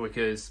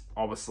 because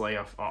obviously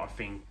I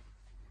think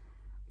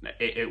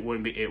it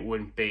wouldn't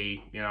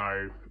be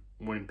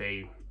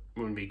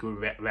good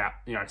without,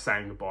 you know,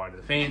 saying goodbye to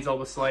the fans,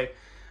 obviously.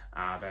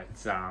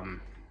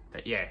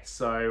 But yeah,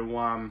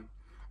 so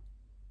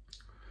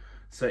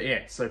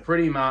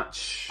pretty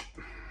much,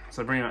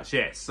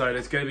 yeah. So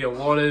there's going to be a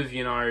lot of,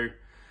 you know,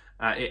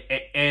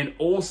 and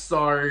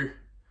also,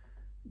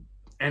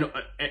 and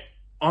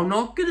I'm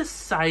not going to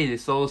say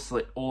this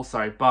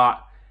also,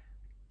 but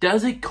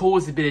does it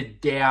cause a bit of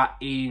doubt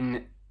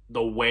in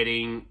the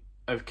wedding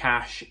of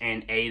Cash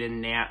and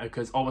Eden now?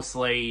 Because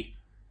obviously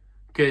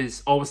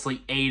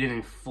Eden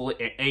and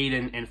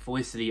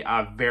Felicity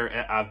are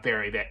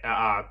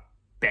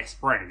best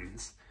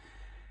friends.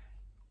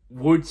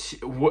 Would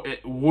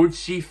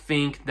she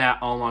think that?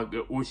 Oh my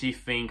God! Would she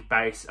think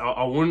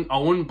I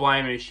wouldn't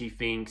blame her if she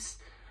thinks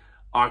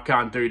I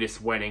can't do this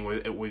wedding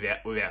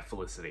without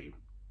Felicity.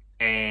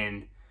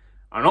 And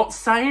I'm not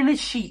saying that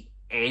she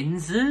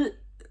ends it,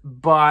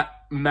 but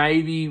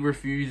maybe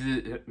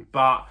refuses it.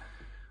 But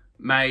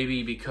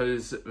maybe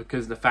because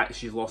of the fact that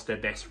she's lost her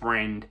best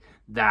friend,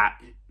 that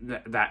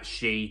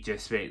she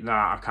just went, no,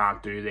 I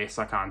can't do this.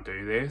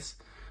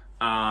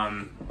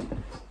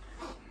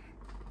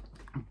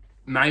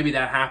 Maybe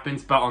that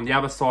happens, but on the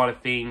other side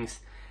of things,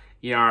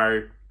 you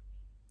know,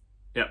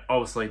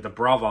 obviously the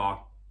brother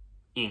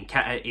in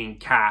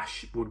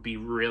Cash would be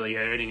really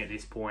hurting at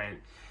this point,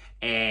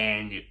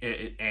 and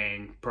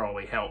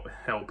probably help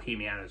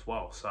him out as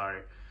well.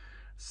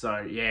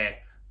 So yeah,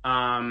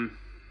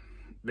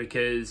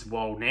 because,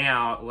 well,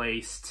 now at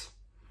least,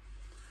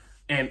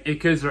 and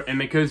because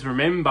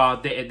remember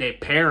their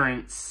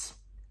parents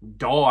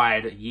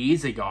died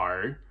years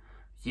ago,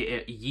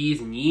 years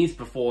and years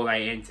before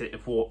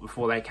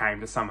they came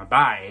to Summer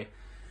Bay,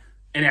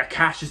 and now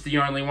Cash is the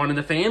only one in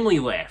the family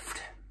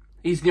left.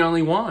 He's the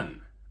only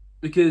one,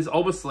 because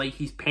obviously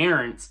his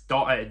parents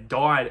died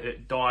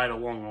a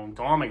long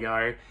time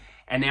ago,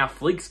 and now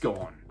Flick's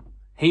gone.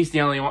 He's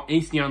the only one.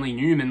 He's the only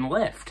Newman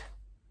left.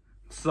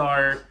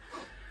 So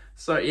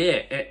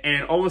yeah,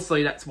 and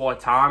obviously that's why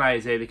Tane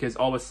is there, because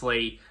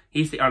obviously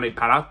he's the only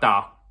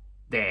Parata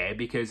there,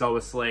 because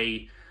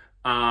obviously,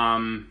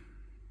 because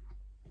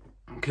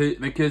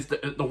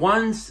the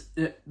ones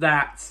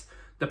that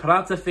the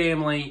Parata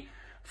family,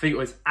 I think it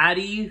was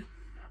Adi,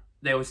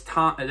 there was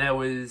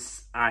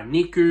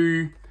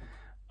Niku,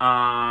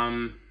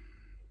 and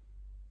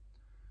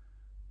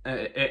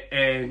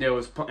there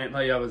was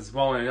plenty of others as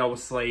well, and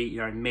obviously, you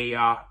know,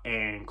 Mia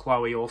and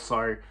Chloe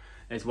also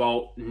as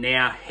well.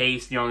 Now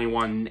he's the only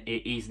one.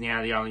 He's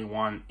now the only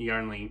one. The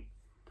only,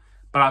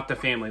 but the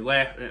family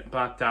left.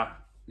 But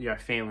you know,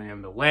 family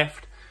member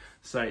left.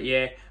 So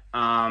yeah.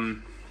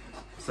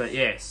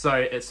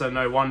 So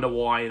no wonder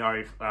why, you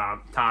know,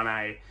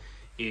 Tane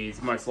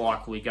is most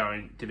likely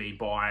going to be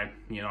by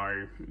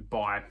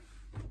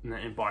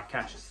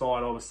Cash's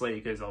side, obviously,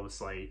 because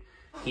obviously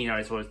he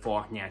knows what it's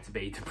like now to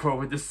be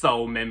probably the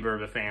sole member of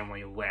the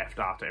family left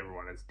after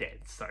everyone is dead.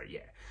 So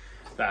yeah,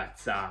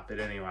 but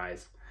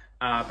anyways,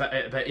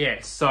 but yeah,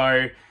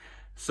 so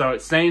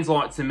it seems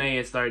like to me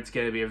as though it's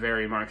going to be a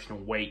very emotional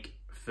week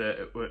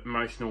or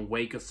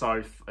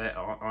so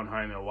on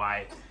home and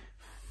away,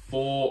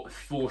 for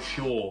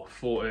sure,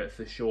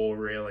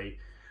 really,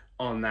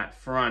 on that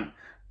front.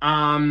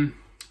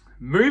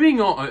 Moving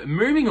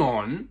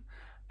on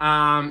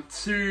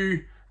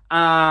to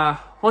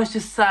let's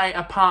just say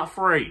a part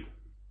 3.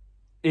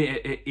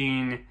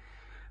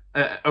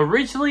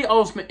 Originally,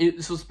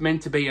 this was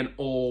meant to be an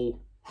all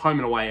home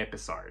and away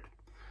episode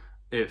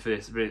for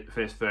this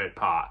third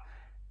part.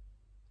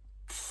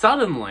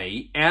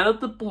 Suddenly, out of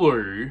the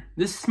blue,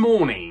 this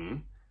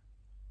morning,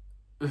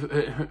 this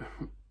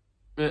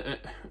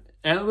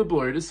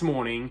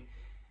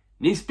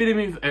bit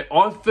of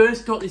I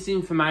first got this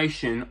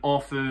information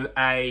off of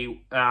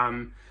a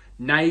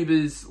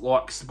Neighbours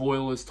like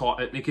spoilers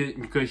type,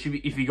 because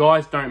if you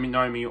guys don't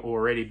know me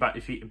already, but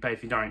if you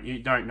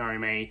don't know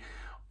me,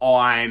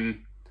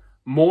 I'm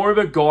more of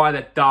a guy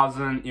that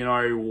doesn't, you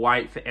know,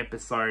 wait for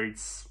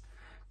episodes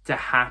to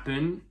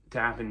happen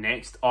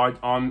next.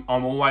 I'm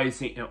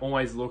always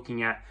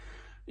looking at,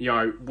 you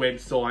know,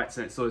 websites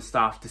and that sort of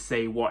stuff to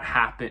see what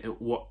happened,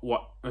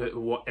 what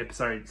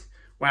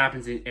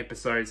happens in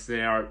episodes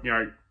that are, you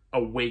know,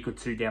 a week or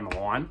two down the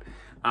line,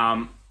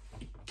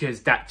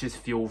 because that just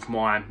fuels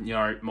my, you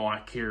know, my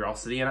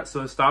curiosity and that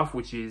sort of stuff,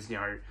 which is, you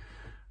know,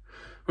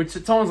 which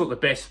at times not the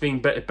best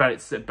thing, but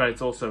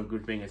it's also a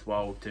good thing as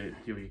well to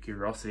fuel your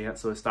curiosity and that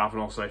sort of stuff,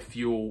 and also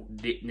fuel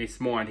this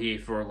mind here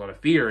for a lot of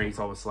theories,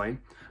 obviously.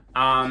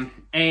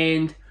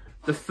 And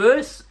the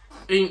first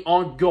thing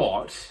I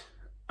got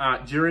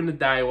during the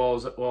day while I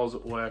was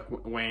at work,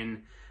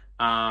 when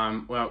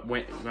got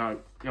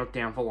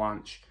down for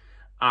lunch,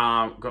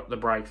 got the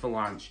break for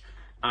lunch,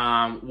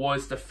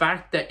 was the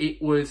fact that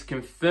it was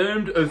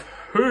confirmed of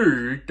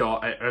who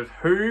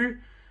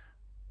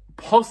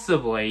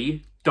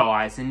possibly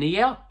dies in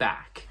the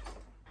Outback.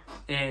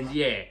 And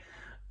yeah,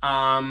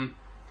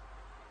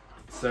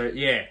 so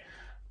yeah,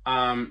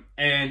 and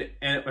then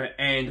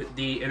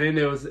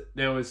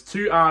there was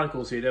 2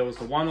 articles here. There was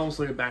the one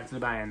also Back to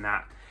the Bay and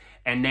that,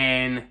 and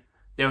then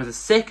there was a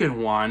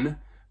second one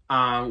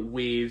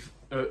with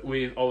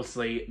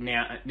obviously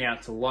now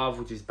to Love,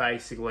 which is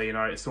basically, you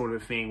know, sort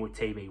of thing with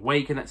TV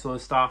Week and that sort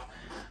of stuff.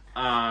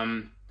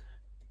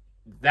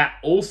 That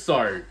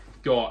also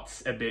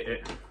got a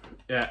bit.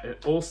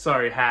 It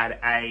also had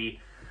a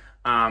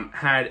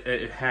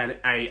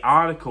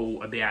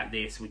article about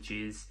this, which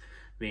is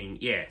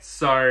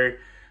So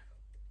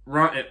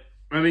let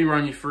me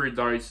run you through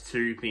those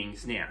 2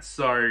 things now.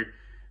 So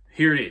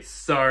here it is.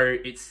 So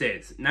it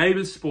says,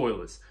 Neighbours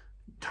spoilers.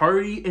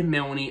 Toadie and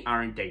Melanie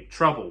are in deep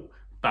trouble,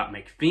 but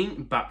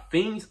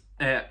things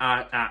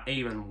are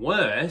even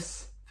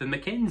worse for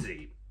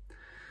Mackenzie.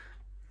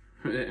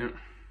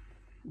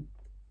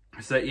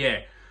 So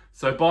yeah.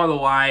 So by the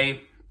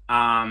way,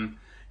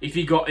 if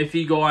you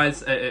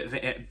guys,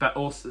 but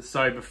also,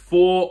 so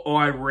before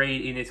I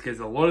read in this, because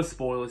a lot of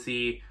spoilers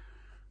here,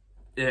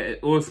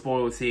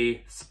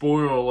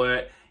 spoiler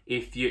alert.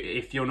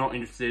 If you're not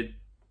interested,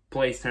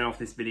 please turn off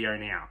this video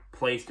now.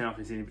 Please turn off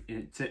this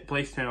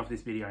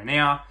video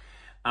now.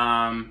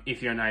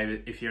 If you're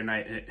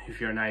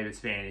a Neighbours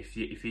fan.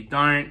 If you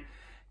don't,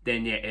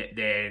 then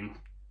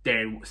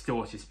then still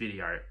watch this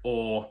video,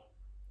 or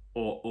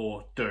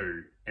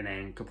do, and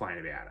then complain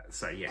about it.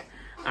 So yeah.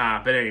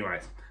 But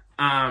anyways,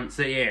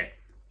 so yeah.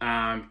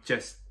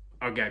 Just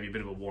I gave you a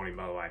bit of a warning,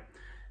 by the way.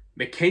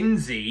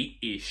 Mackenzie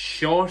is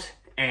shot,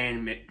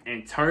 and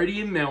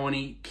Toadie and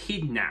Melanie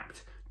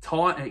kidnapped,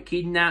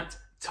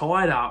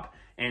 tied up,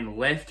 and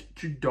left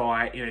to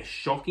die in a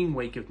shocking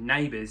week of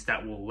Neighbours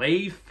that will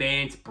leave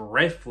fans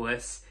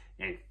breathless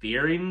and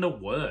fearing the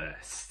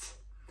worst.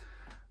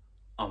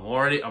 It's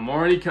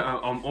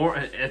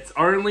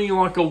only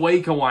like a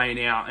week away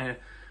now. And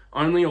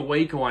I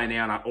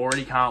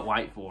already can't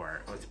wait for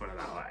it. Let's put it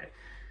that way.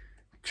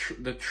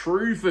 The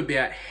truth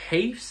about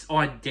Heath's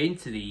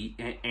identity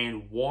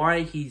and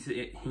why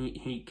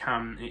he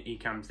comes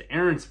to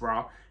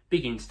Erinsborough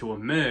begins to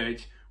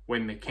emerge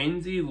when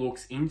Mackenzie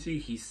looks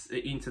into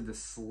the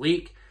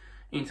slick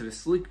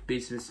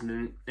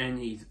businessman and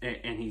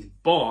his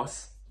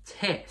boss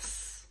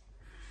Tess.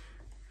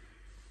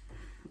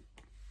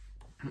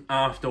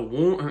 After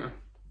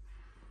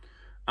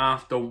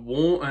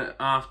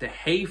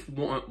Heath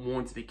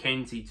wants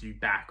Mackenzie to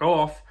back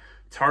off,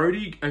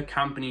 Toadie,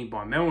 accompanied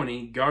by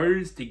Melanie,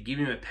 goes to give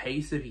him a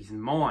piece of his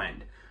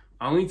mind,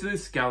 only to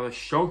discover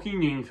shocking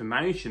new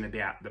information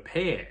about the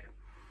pair.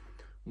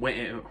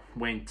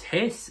 When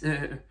Tess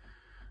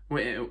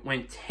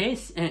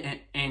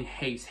and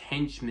Heath's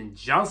henchman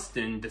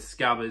Justin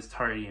discovers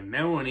Toadie and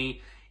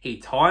Melanie, he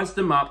ties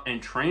them up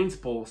and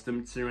transports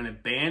them to an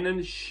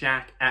abandoned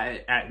shack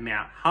at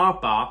Mount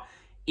Harper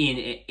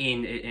in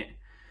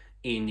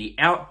the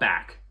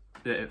Outback.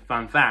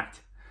 Fun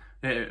fact.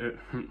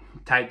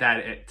 Take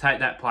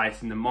that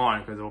place in the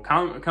mind, because it will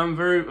come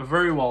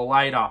very well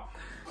later.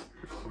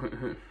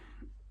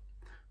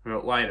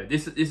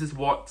 This is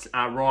what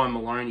Ryan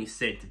Maloney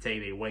said to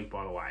TV Week,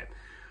 by the way.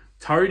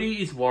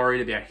 Toadie is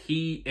worried about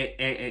he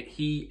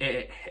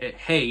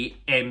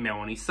and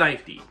Melanie's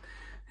safety,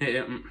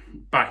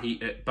 but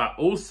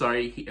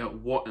also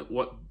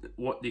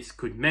what this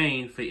could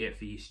mean for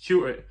his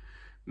children,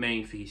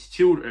 mean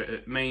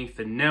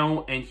for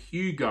Nell and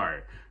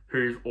Hugo,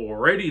 who've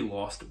already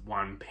lost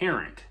one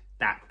parent,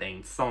 that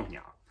being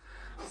Sonia.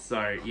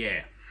 So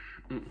yeah,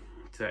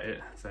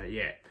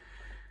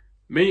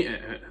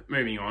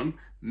 moving on.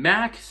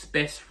 Mac's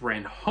best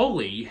friend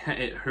Holly,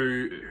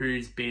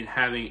 who's been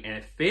having an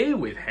affair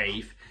with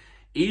Heath,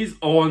 is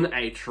on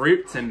a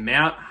trip to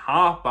Mount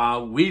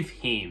Harper with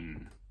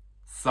him.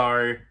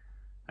 So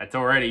that's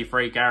already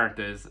 3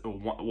 characters.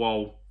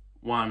 Well,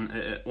 one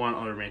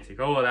on a romantic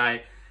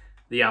holiday.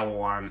 The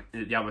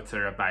other 2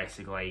 are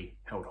basically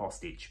held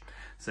hostage.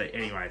 So,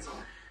 anyways,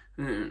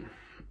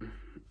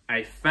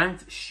 a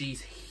fact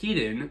she's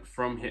hidden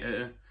from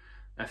her.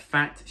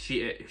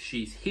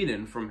 She's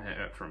hidden from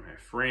her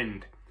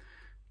friend.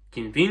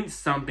 Convinced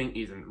something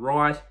isn't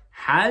right,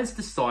 Has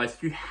decides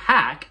to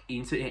hack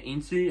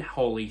into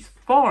Holly's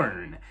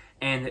phone,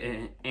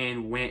 and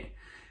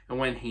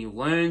when he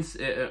learns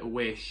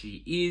where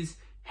she is,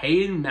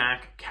 he and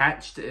Mac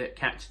catch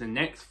the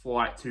next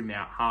flight to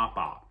Mount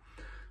Harper.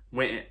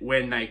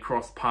 When they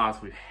cross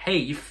paths with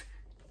Heath,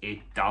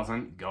 it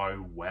doesn't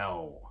go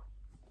well.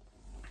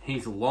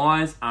 His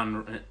lies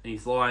unraveling.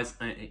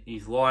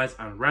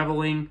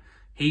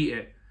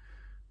 He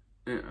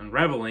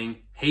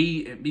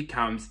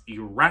becomes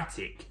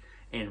erratic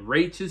and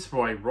reaches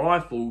for a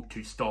rifle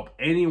to stop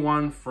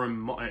anyone who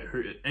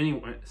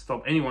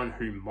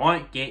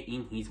might get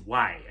in his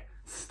way,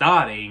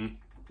 starting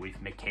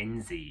with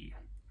Mackenzie.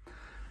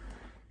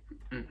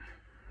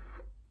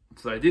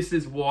 So this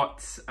is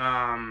what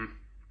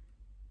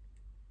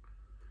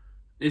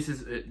this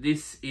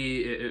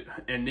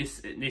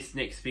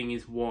next thing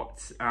is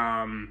what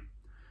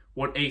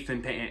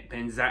Ethan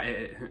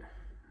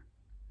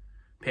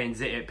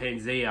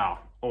Panzia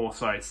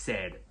also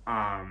said,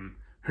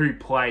 who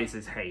plays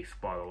as Heath,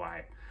 by the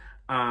way.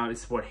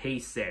 This is what he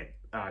said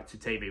to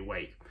TV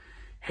Week.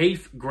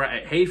 Heath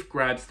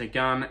grabbing the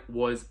gun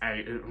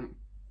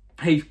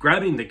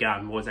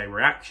was a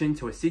reaction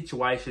to a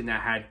situation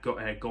that had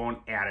gone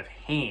out of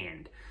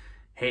hand.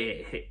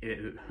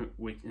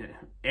 With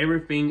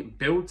everything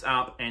built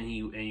up, and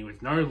he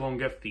was no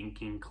longer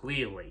thinking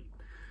clearly.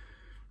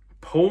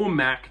 Poor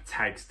Mac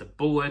takes the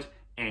bullet,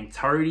 and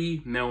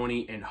Toadie,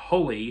 Melanie, and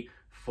Holly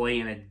flee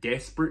in a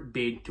desperate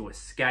bid to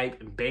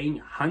escape being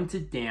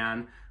hunted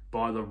down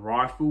by the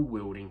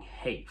rifle-wielding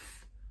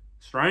Heath.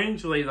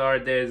 Strangely, though,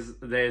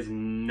 there's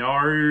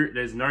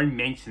no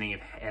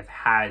mentioning of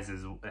Has,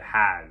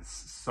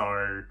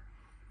 so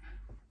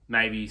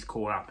maybe he's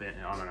caught up in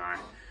it. I don't know.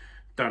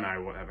 Don't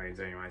know what that means,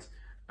 anyways.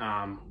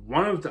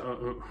 One of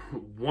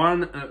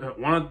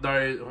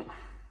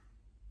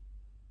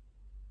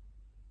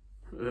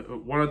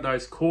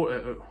those caught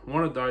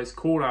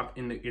up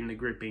in the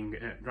gripping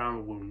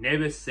drama will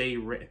never see.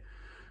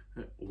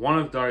 One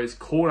of those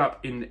caught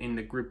up in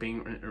the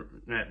gripping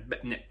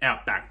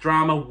Outback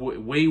drama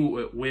we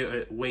will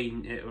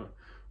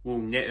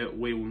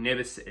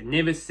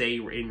never see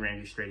in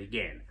Ranger Street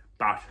again.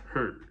 But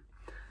who?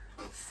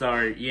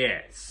 So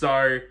yeah,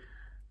 so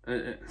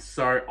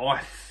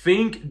I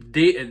think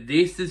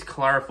this is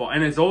clarified,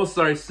 and there's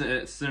also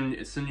some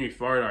new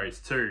photos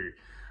too.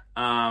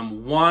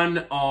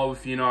 One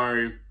of in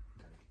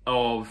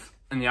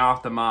the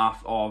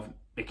aftermath of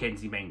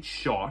Mackenzie being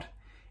shot,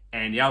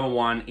 and the other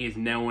one is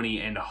Melanie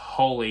and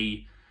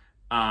Holly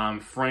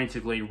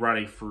frantically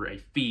running through a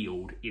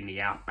field in the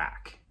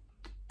Outback,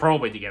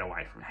 probably to get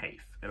away from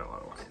Heath in a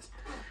lot of ways.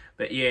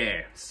 But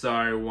yeah,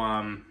 so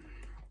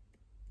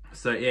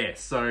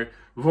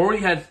we've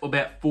already had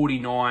about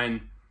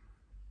 49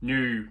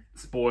 new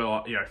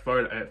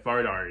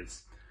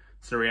photos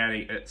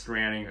surrounding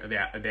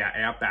about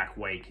Outback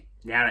Week.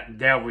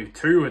 Now with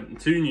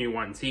two new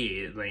ones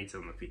here, it leads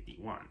on the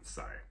 51.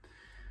 So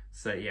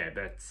yeah,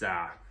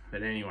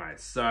 but anyway,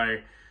 so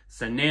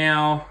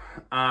now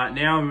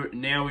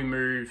we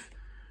move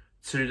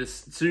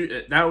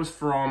that was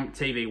from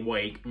TV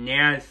Week.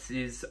 Now this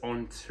is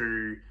on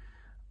to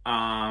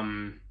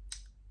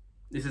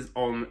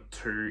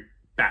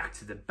Back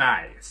to the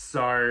Bay.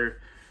 So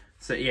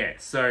I'll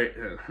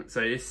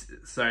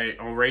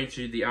read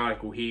you the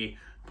article here.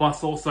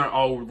 Plus, also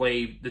I'll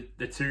leave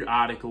the two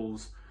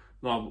articles,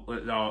 all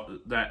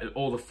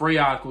the three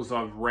articles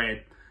I've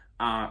read.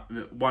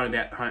 One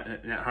about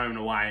Home and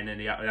Away, and then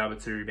the other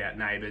two about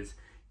Neighbours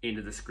in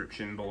the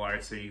description below,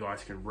 so you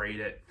guys can read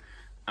it.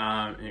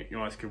 You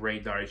guys can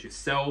read those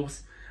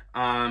yourselves.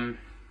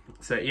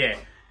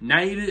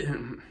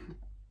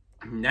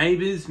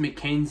 Neighbours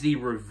Mackenzie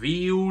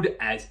revealed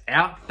as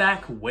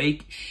Outback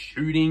Week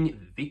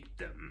shooting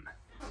victim.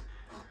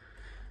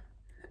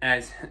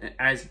 As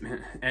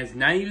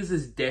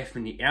Neighbours' death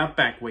in the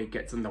Outback Week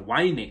gets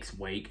underway next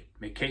week,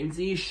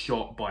 Mackenzie is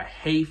shot by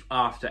Heath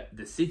after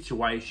the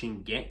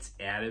situation gets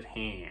out of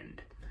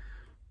hand.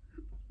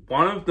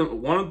 One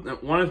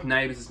of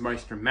Neighbours'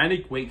 most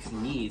dramatic weeks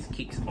in years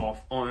kicks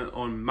off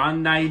on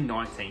Monday,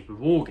 19th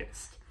of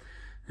August.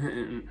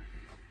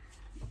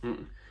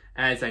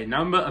 As a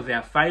number of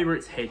our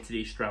favourites head to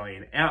the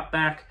Australian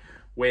Outback,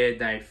 where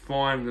they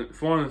find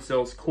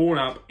themselves caught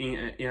up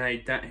in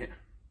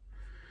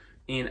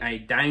a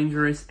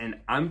dangerous and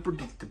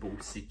unpredictable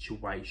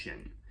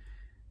situation.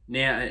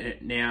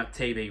 Now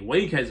TV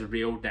Week has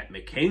revealed that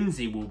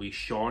Mackenzie will be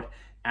shot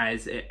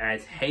as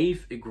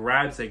Heath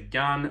grabs a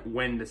gun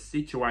when the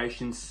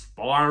situation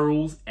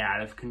spirals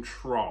out of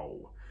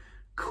control.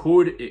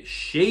 Could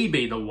she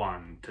be the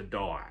one to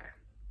die?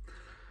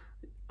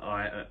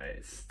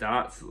 It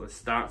starts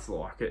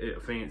like it. I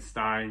think it's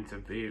starting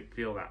to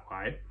feel that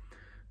way.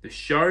 The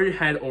show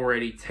had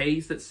already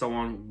teased that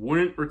someone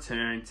wouldn't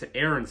return to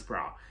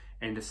Erinsborough,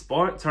 and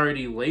despite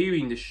Toadie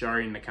leaving the show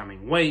in the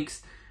coming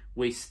weeks,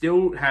 we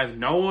still have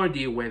no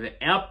idea whether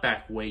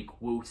Outback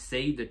Week will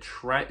see a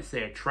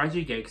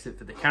tragic exit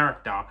for the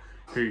character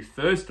who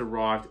first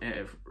arrived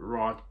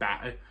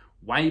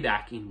way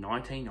back in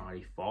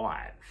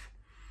 1995.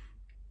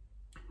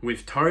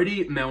 With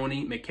Toadie,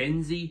 Melanie,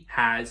 Mackenzie,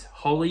 Haz,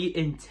 Holly,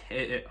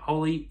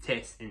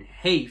 Tess, and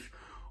Heath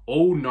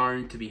all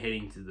known to be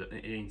heading to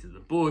the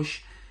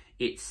bush,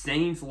 it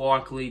seems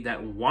likely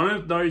that one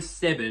of those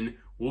 7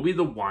 will be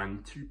the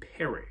one to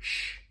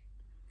perish.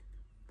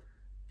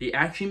 The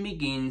action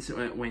begins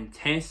when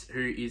Tess,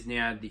 who is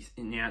now the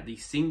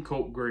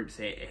SynCorp Group's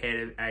head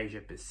of Asia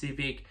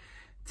Pacific,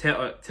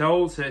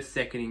 tells her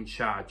second in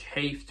charge,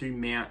 Heath, to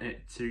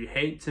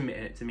head to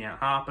Mount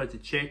Harper to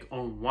check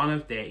on one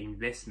of their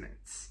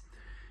investments.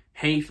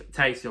 Heath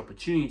takes the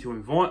opportunity to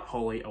invite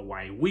Holly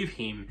away with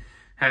him,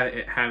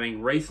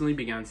 having recently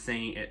begun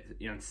seeing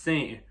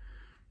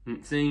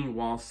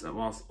whilst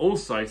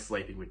also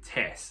sleeping with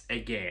Tess.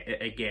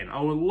 Again, I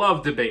would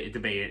love to be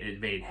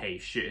in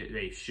Heath's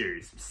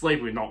shoes,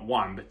 sleeping with not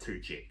one but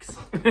 2 chicks.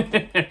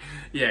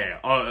 Yeah,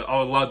 I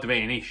would love to be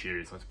in his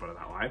shoes. Let's put it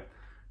that way.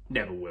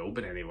 Never will,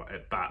 but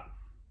anyway. But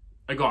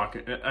a guy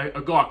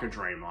can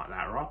dream like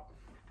that, right?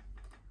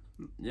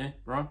 Yeah,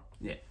 right?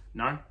 Yeah,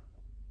 no.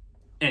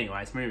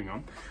 Anyways, moving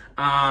on.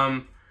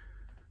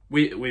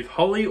 With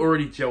Holly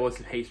already jealous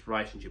of Heath's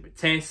relationship with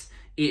Tess,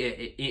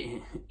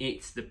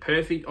 it's the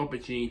perfect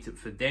opportunity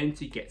for them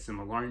to get some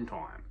alone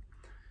time.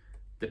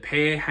 The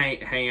pair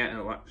hang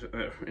out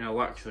in a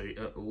luxury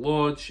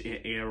lodge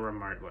in a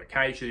remote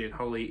location, and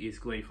Holly is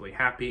gleefully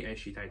happy as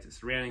she takes the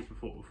surroundings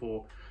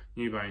before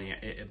boating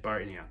in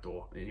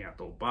the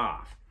outdoor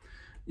bath.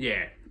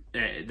 Yeah,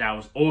 that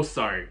was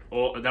also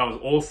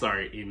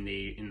in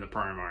the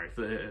promo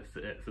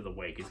for the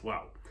week as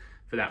well,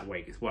 for that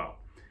week as well.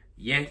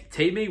 Yet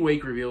TV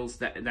Week reveals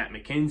that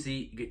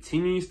Mackenzie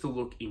continues to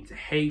look into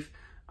Heath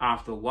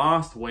after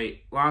last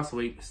week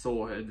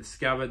saw her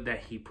discovered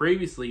that he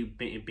previously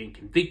been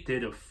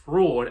convicted of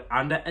fraud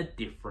under a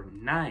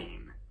different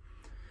name.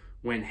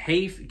 When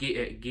Heath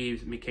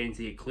gives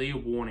Mackenzie a clear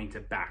warning to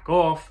back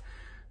off,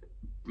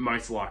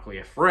 most likely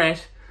a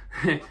threat,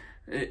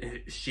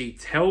 she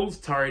tells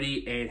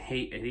Toadie, and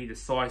he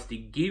decides to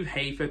give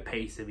Heath a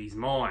piece of his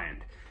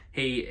mind.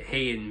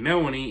 He and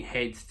Melanie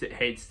heads to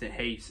Heath's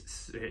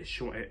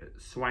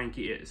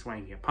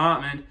swanky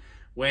apartment,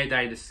 where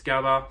they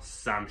discover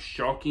some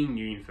shocking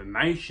new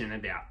information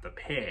about the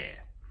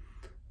pair.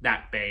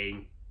 That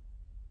being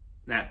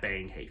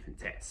Heath and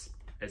Tess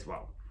as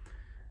well.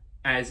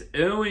 As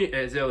early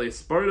as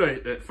spoiler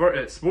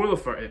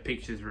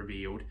pictures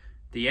revealed,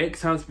 the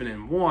ex-husband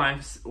and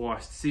wife's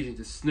decision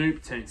to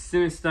snoop turns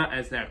sinister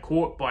as they are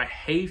caught by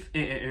Heath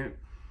and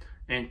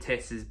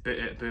Tess's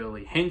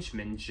burly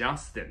henchman,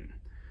 Justin,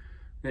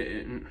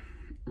 who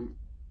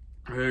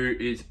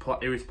is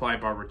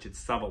played by Richard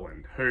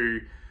Sutherland, who,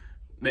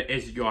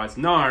 as you guys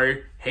know,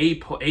 he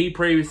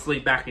previously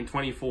back in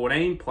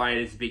 2014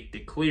 played as Victor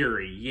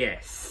Cleary.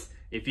 Yes,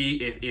 if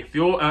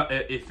you're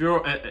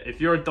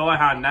a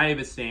diehard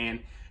Neighbours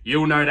fan,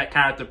 you'll know that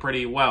character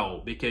pretty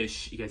well because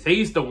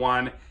he's the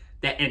one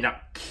that ended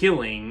up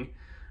killing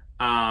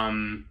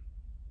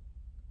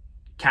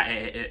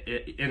Kate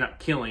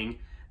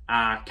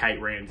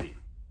Ramsey.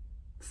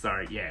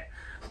 So yeah,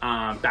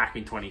 back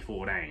in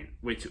 2014,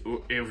 which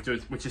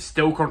is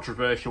still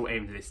controversial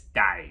even to this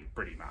day,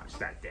 pretty much,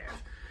 that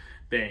death.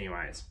 But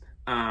anyways,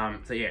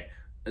 so yeah,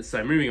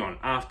 so moving on.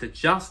 After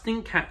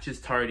Justin catches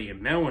Toadie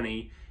and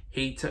Melanie,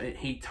 he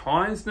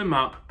ties them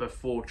up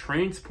before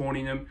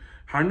transporting them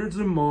hundreds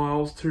of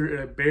miles to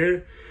an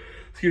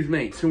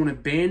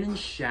abandoned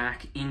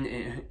shack in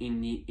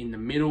the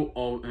middle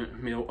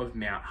of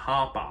Mount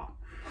Harper.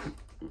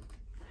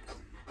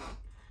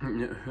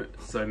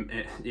 So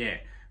yeah.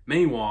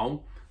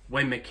 Meanwhile,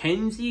 when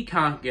Mackenzie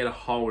can't get a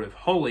hold of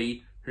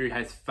Holly, who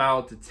has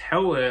failed to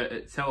tell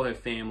her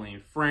family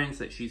and friends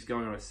that she's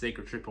going on a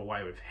secret trip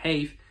away with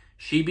Heath,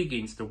 she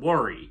begins to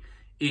worry.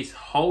 Is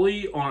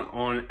Holly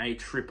on a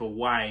trip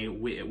away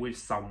with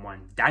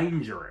someone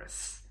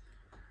dangerous?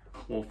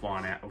 We'll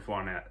find out. We'll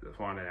find it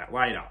out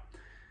later.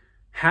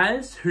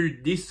 Has,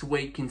 who this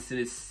week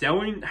considers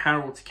selling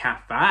Harold's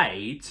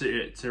Cafe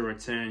to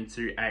return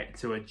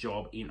to a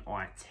job in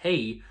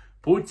IT,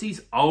 puts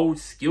his old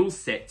skill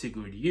set to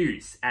good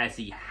use as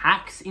he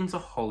hacks into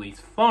Holly's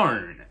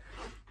phone,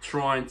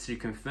 trying to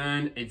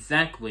confirm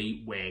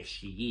exactly where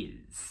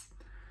she is.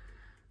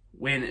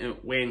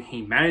 When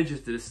he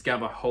manages to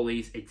discover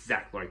Holly's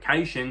exact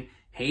location,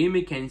 he and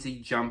Mackenzie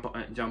jump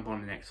on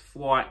the next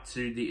flight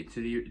to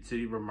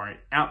the remote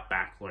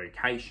Outback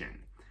location.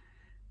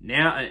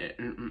 Now,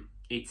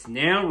 it's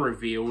now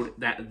revealed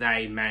that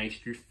they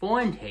managed to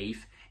find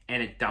Heath,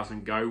 and it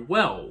doesn't go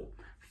well.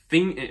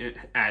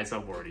 As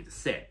I've already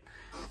said,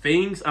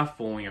 things are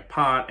falling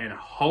apart, and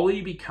Holly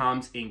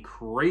becomes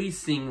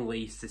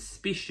increasingly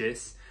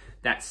suspicious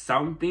that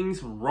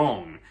something's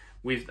wrong.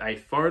 With a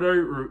photo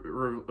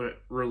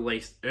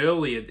released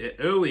earlier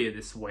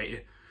this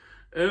week.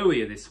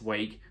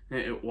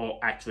 Well,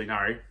 actually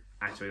no,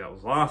 that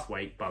was last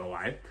week, by the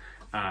way.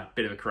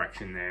 Bit of a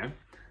correction there.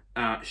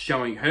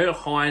 Showing her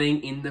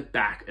hiding in the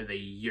back of the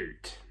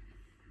ute,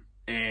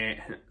 and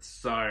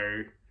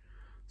so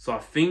I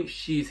think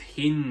she's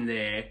hidden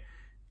there.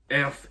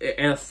 As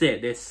I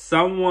said, there's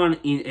someone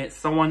in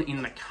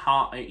the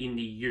car in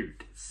the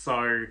ute,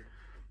 so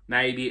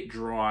maybe it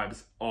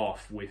drives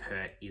off with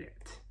her in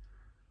it.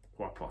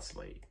 Quite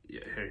possibly,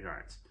 yeah, who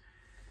knows.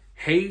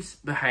 Heath's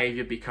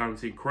behaviour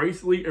becomes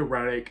increasingly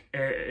erratic,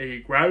 and he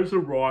grabs a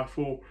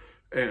rifle,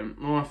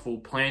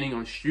 planning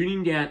on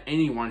shooting down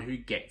anyone who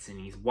gets in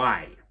his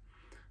way.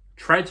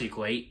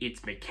 Tragically,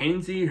 it's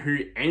Mackenzie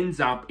who ends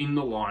up in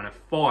the line of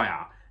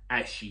fire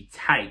as she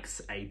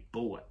takes a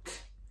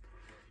bullet.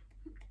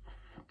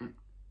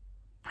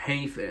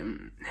 Heath,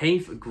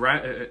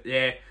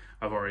 yeah,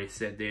 I've already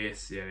said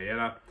this,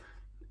 yeah.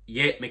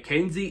 Yet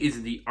Mackenzie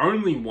is the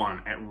only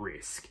one at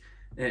risk.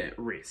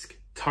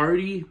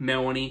 Toadie,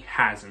 Melanie,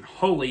 Haz, and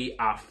Holly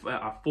are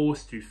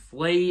forced to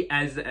flee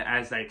as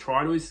they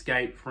try to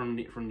escape from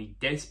the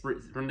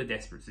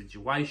desperate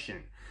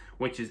situation,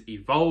 which is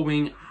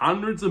evolving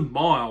hundreds of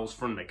miles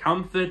from the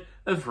comfort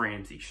of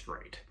Ramsey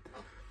Street.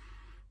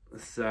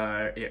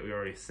 So yeah, we've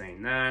already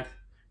seen that.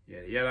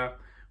 Yada.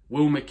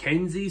 Will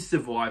Mackenzie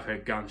survive her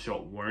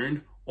gunshot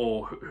wound,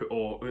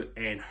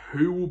 and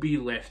who will be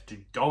left to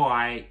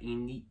die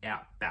in the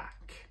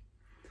Outback?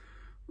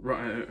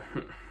 Right.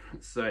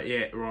 So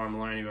yeah, Ryan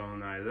Maloney will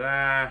know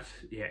that.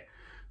 Yeah.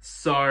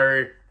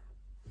 So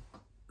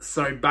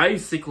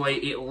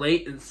basically,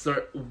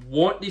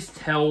 what this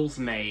tells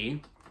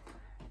me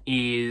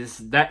is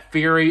that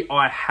theory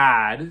I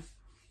had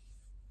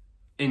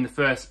in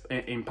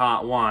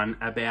part one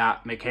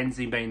about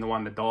Mackenzie being the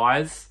one that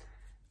dies.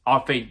 I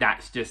think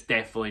that's just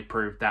definitely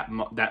proof that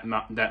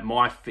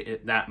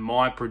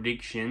my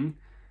prediction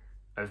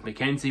of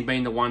Mackenzie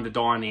being the one to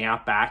die in the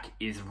Outback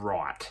is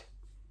right.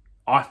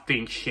 I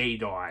think she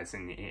dies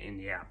in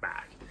the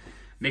Outback,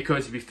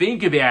 because if you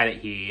think about it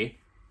here,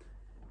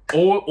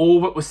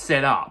 all that was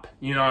set up.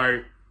 You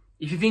know,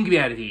 if you think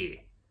about it here,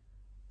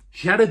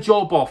 she had a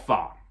job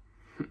offer.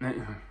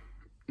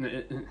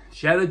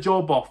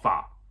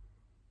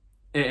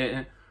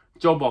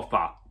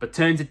 But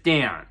turns it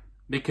down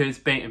because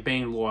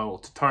being loyal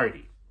to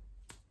Toadie.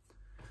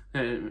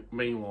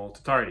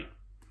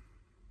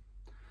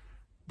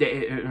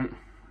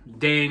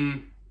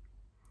 Then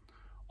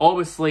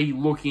obviously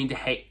looking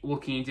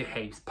into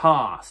Heath's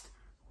past.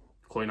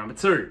 Clue number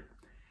 2.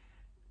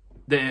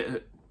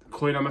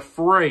 Clue number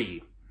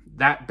 3.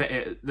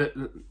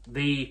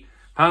 The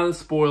part of the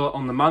spoiler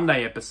on the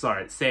Monday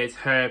episode says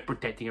her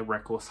protecting a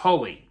reckless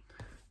Holly.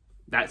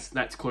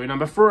 That's clue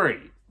number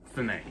 3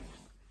 for me.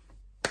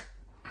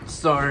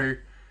 So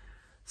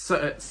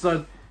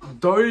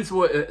those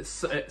were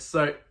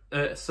so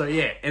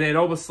yeah, and then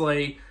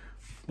obviously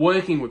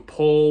working with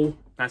Paul.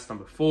 That's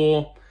number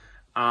 4.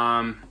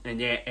 And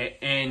yeah,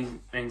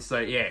 and so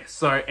yeah,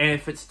 and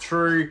if it's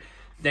true,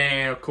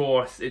 then of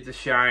course it's a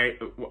shame.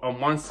 On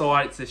one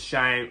side, it's a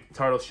shame,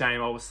 total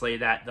shame, obviously,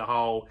 that the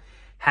whole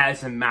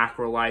Haz and Mac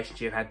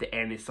relationship had to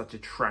end in such a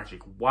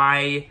tragic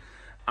way.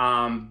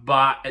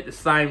 But at the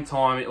same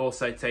time, it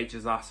also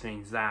teaches us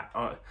fans,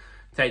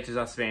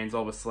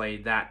 obviously,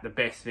 that the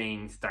best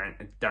things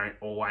don't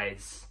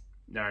always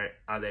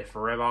are there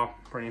forever,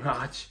 pretty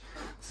much.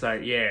 So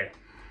yeah,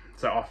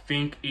 so I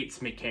think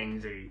it's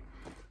Mackenzie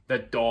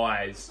that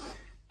dies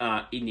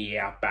in the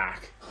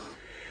Outback.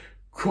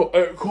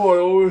 Quite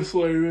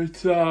honestly,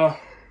 it's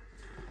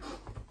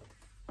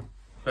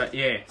but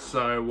yeah,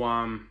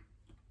 so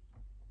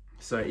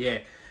yeah,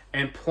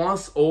 and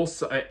plus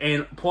also,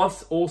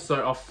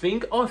 I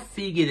think I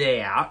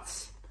figured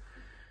out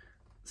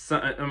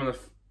some of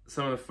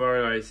the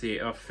photos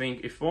here. I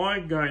think if I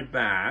go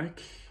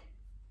back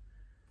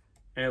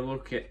and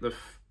look at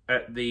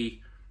the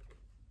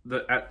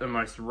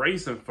most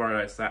recent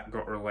photos that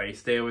got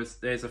released,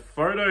 there's a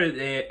photo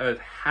there of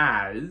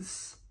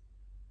Haz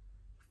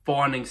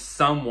finding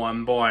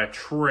someone by a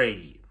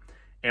tree,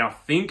 and I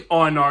think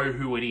I know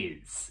who it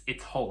is.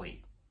 It's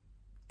Holly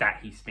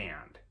that he's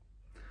found.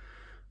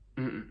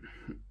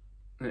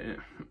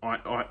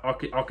 I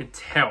could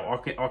tell. I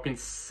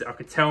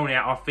could tell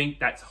now. I think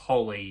that's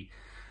Holly.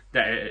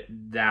 That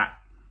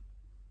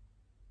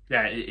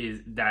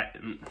is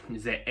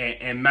it.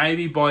 And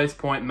maybe by this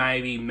point,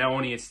 maybe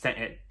Melanie has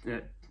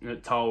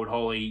told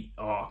Holly,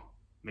 oh,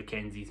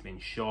 Mackenzie's been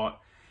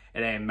shot,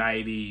 and then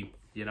maybe,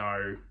 you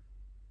know,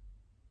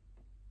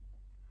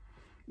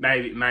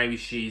 maybe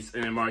she's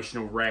an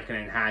emotional wreck and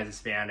then has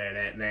found it,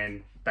 and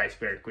then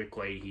basically very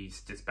quickly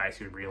he's just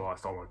basically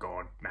realised, oh my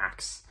god,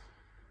 Max,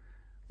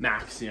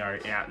 you know,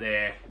 out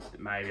there,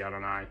 maybe, I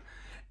don't know.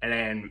 And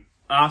then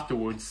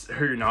afterwards,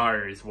 who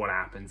knows what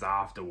happens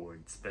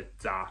afterwards,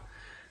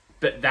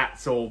 but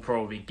that's all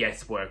probably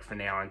guesswork for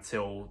now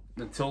until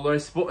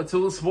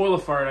the spoiler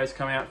photos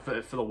come out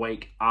for the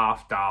week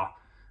after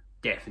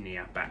Death in the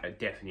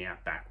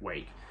Outback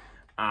week.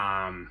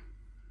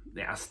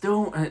 Yeah, I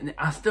still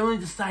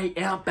need to say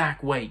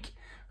Outback week,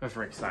 for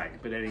frick's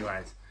sake. But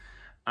anyways,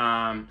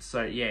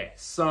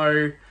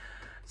 so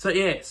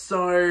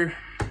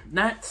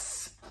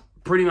that's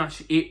pretty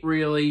much it,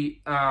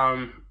 really.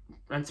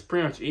 That's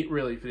pretty much it,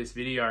 really, for this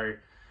video.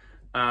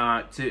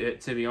 To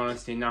be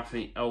honest, and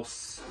nothing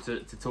else to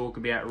talk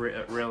about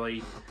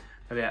really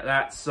about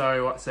that.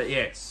 So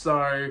yeah,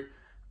 so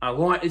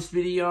like this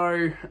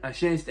video,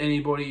 share this to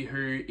anybody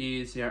who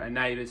is, you know, a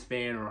Neighbours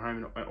fan or a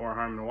Home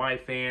and Away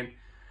fan.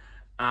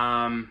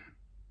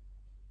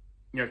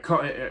 You know,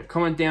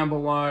 comment down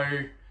below.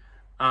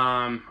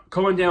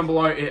 Comment down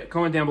below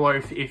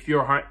if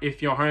you're a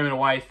Home and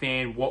Away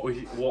fan. What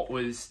was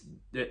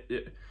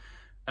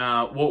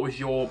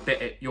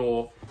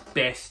your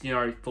best, you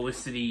know,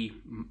 Felicity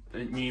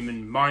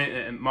Newman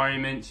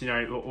moments, you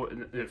know,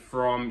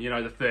 from, you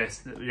know, the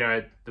first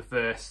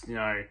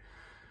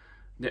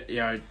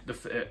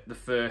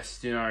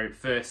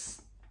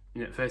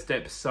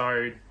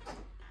episode,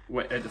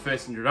 the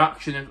first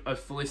introduction of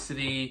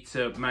Felicity,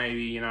 to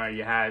maybe, you know,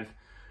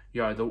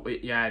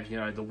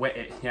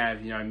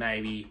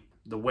 maybe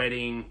the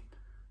wedding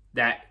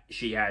that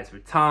she has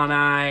with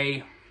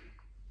Tane.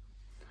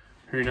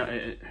 Who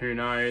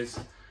knows?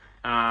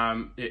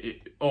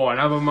 Or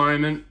another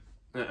moment.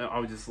 I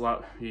would just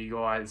love you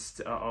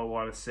guys. I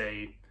want to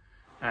see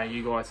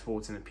you guys'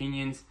 thoughts and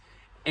opinions,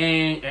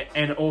 and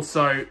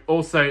also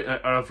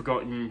I've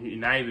forgotten your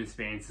Neighbours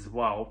fans as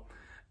well.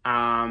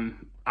 Did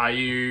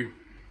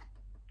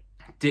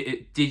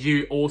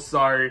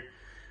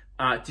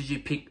you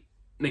pick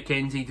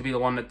Mackenzie to be the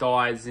one that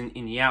dies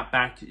in the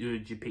Outback?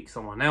 Did you pick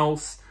someone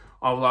else?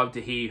 I would love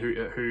to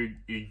hear who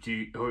did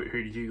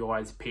you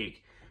guys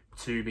pick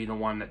to be the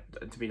one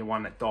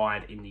that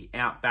died in the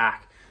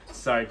Outback.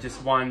 So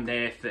just one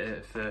there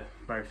for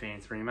both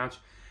fans, pretty much.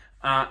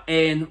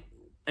 And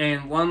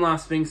one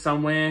last thing,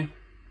 somewhere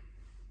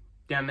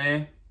down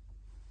there,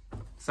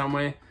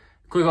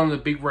 click on the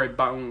big red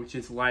button which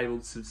is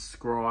labeled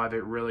subscribe.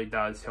 It really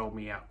does help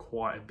me out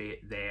quite a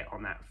bit there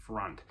on that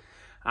front.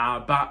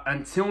 But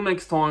until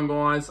next time,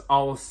 guys,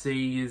 I'll see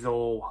you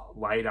all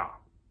later.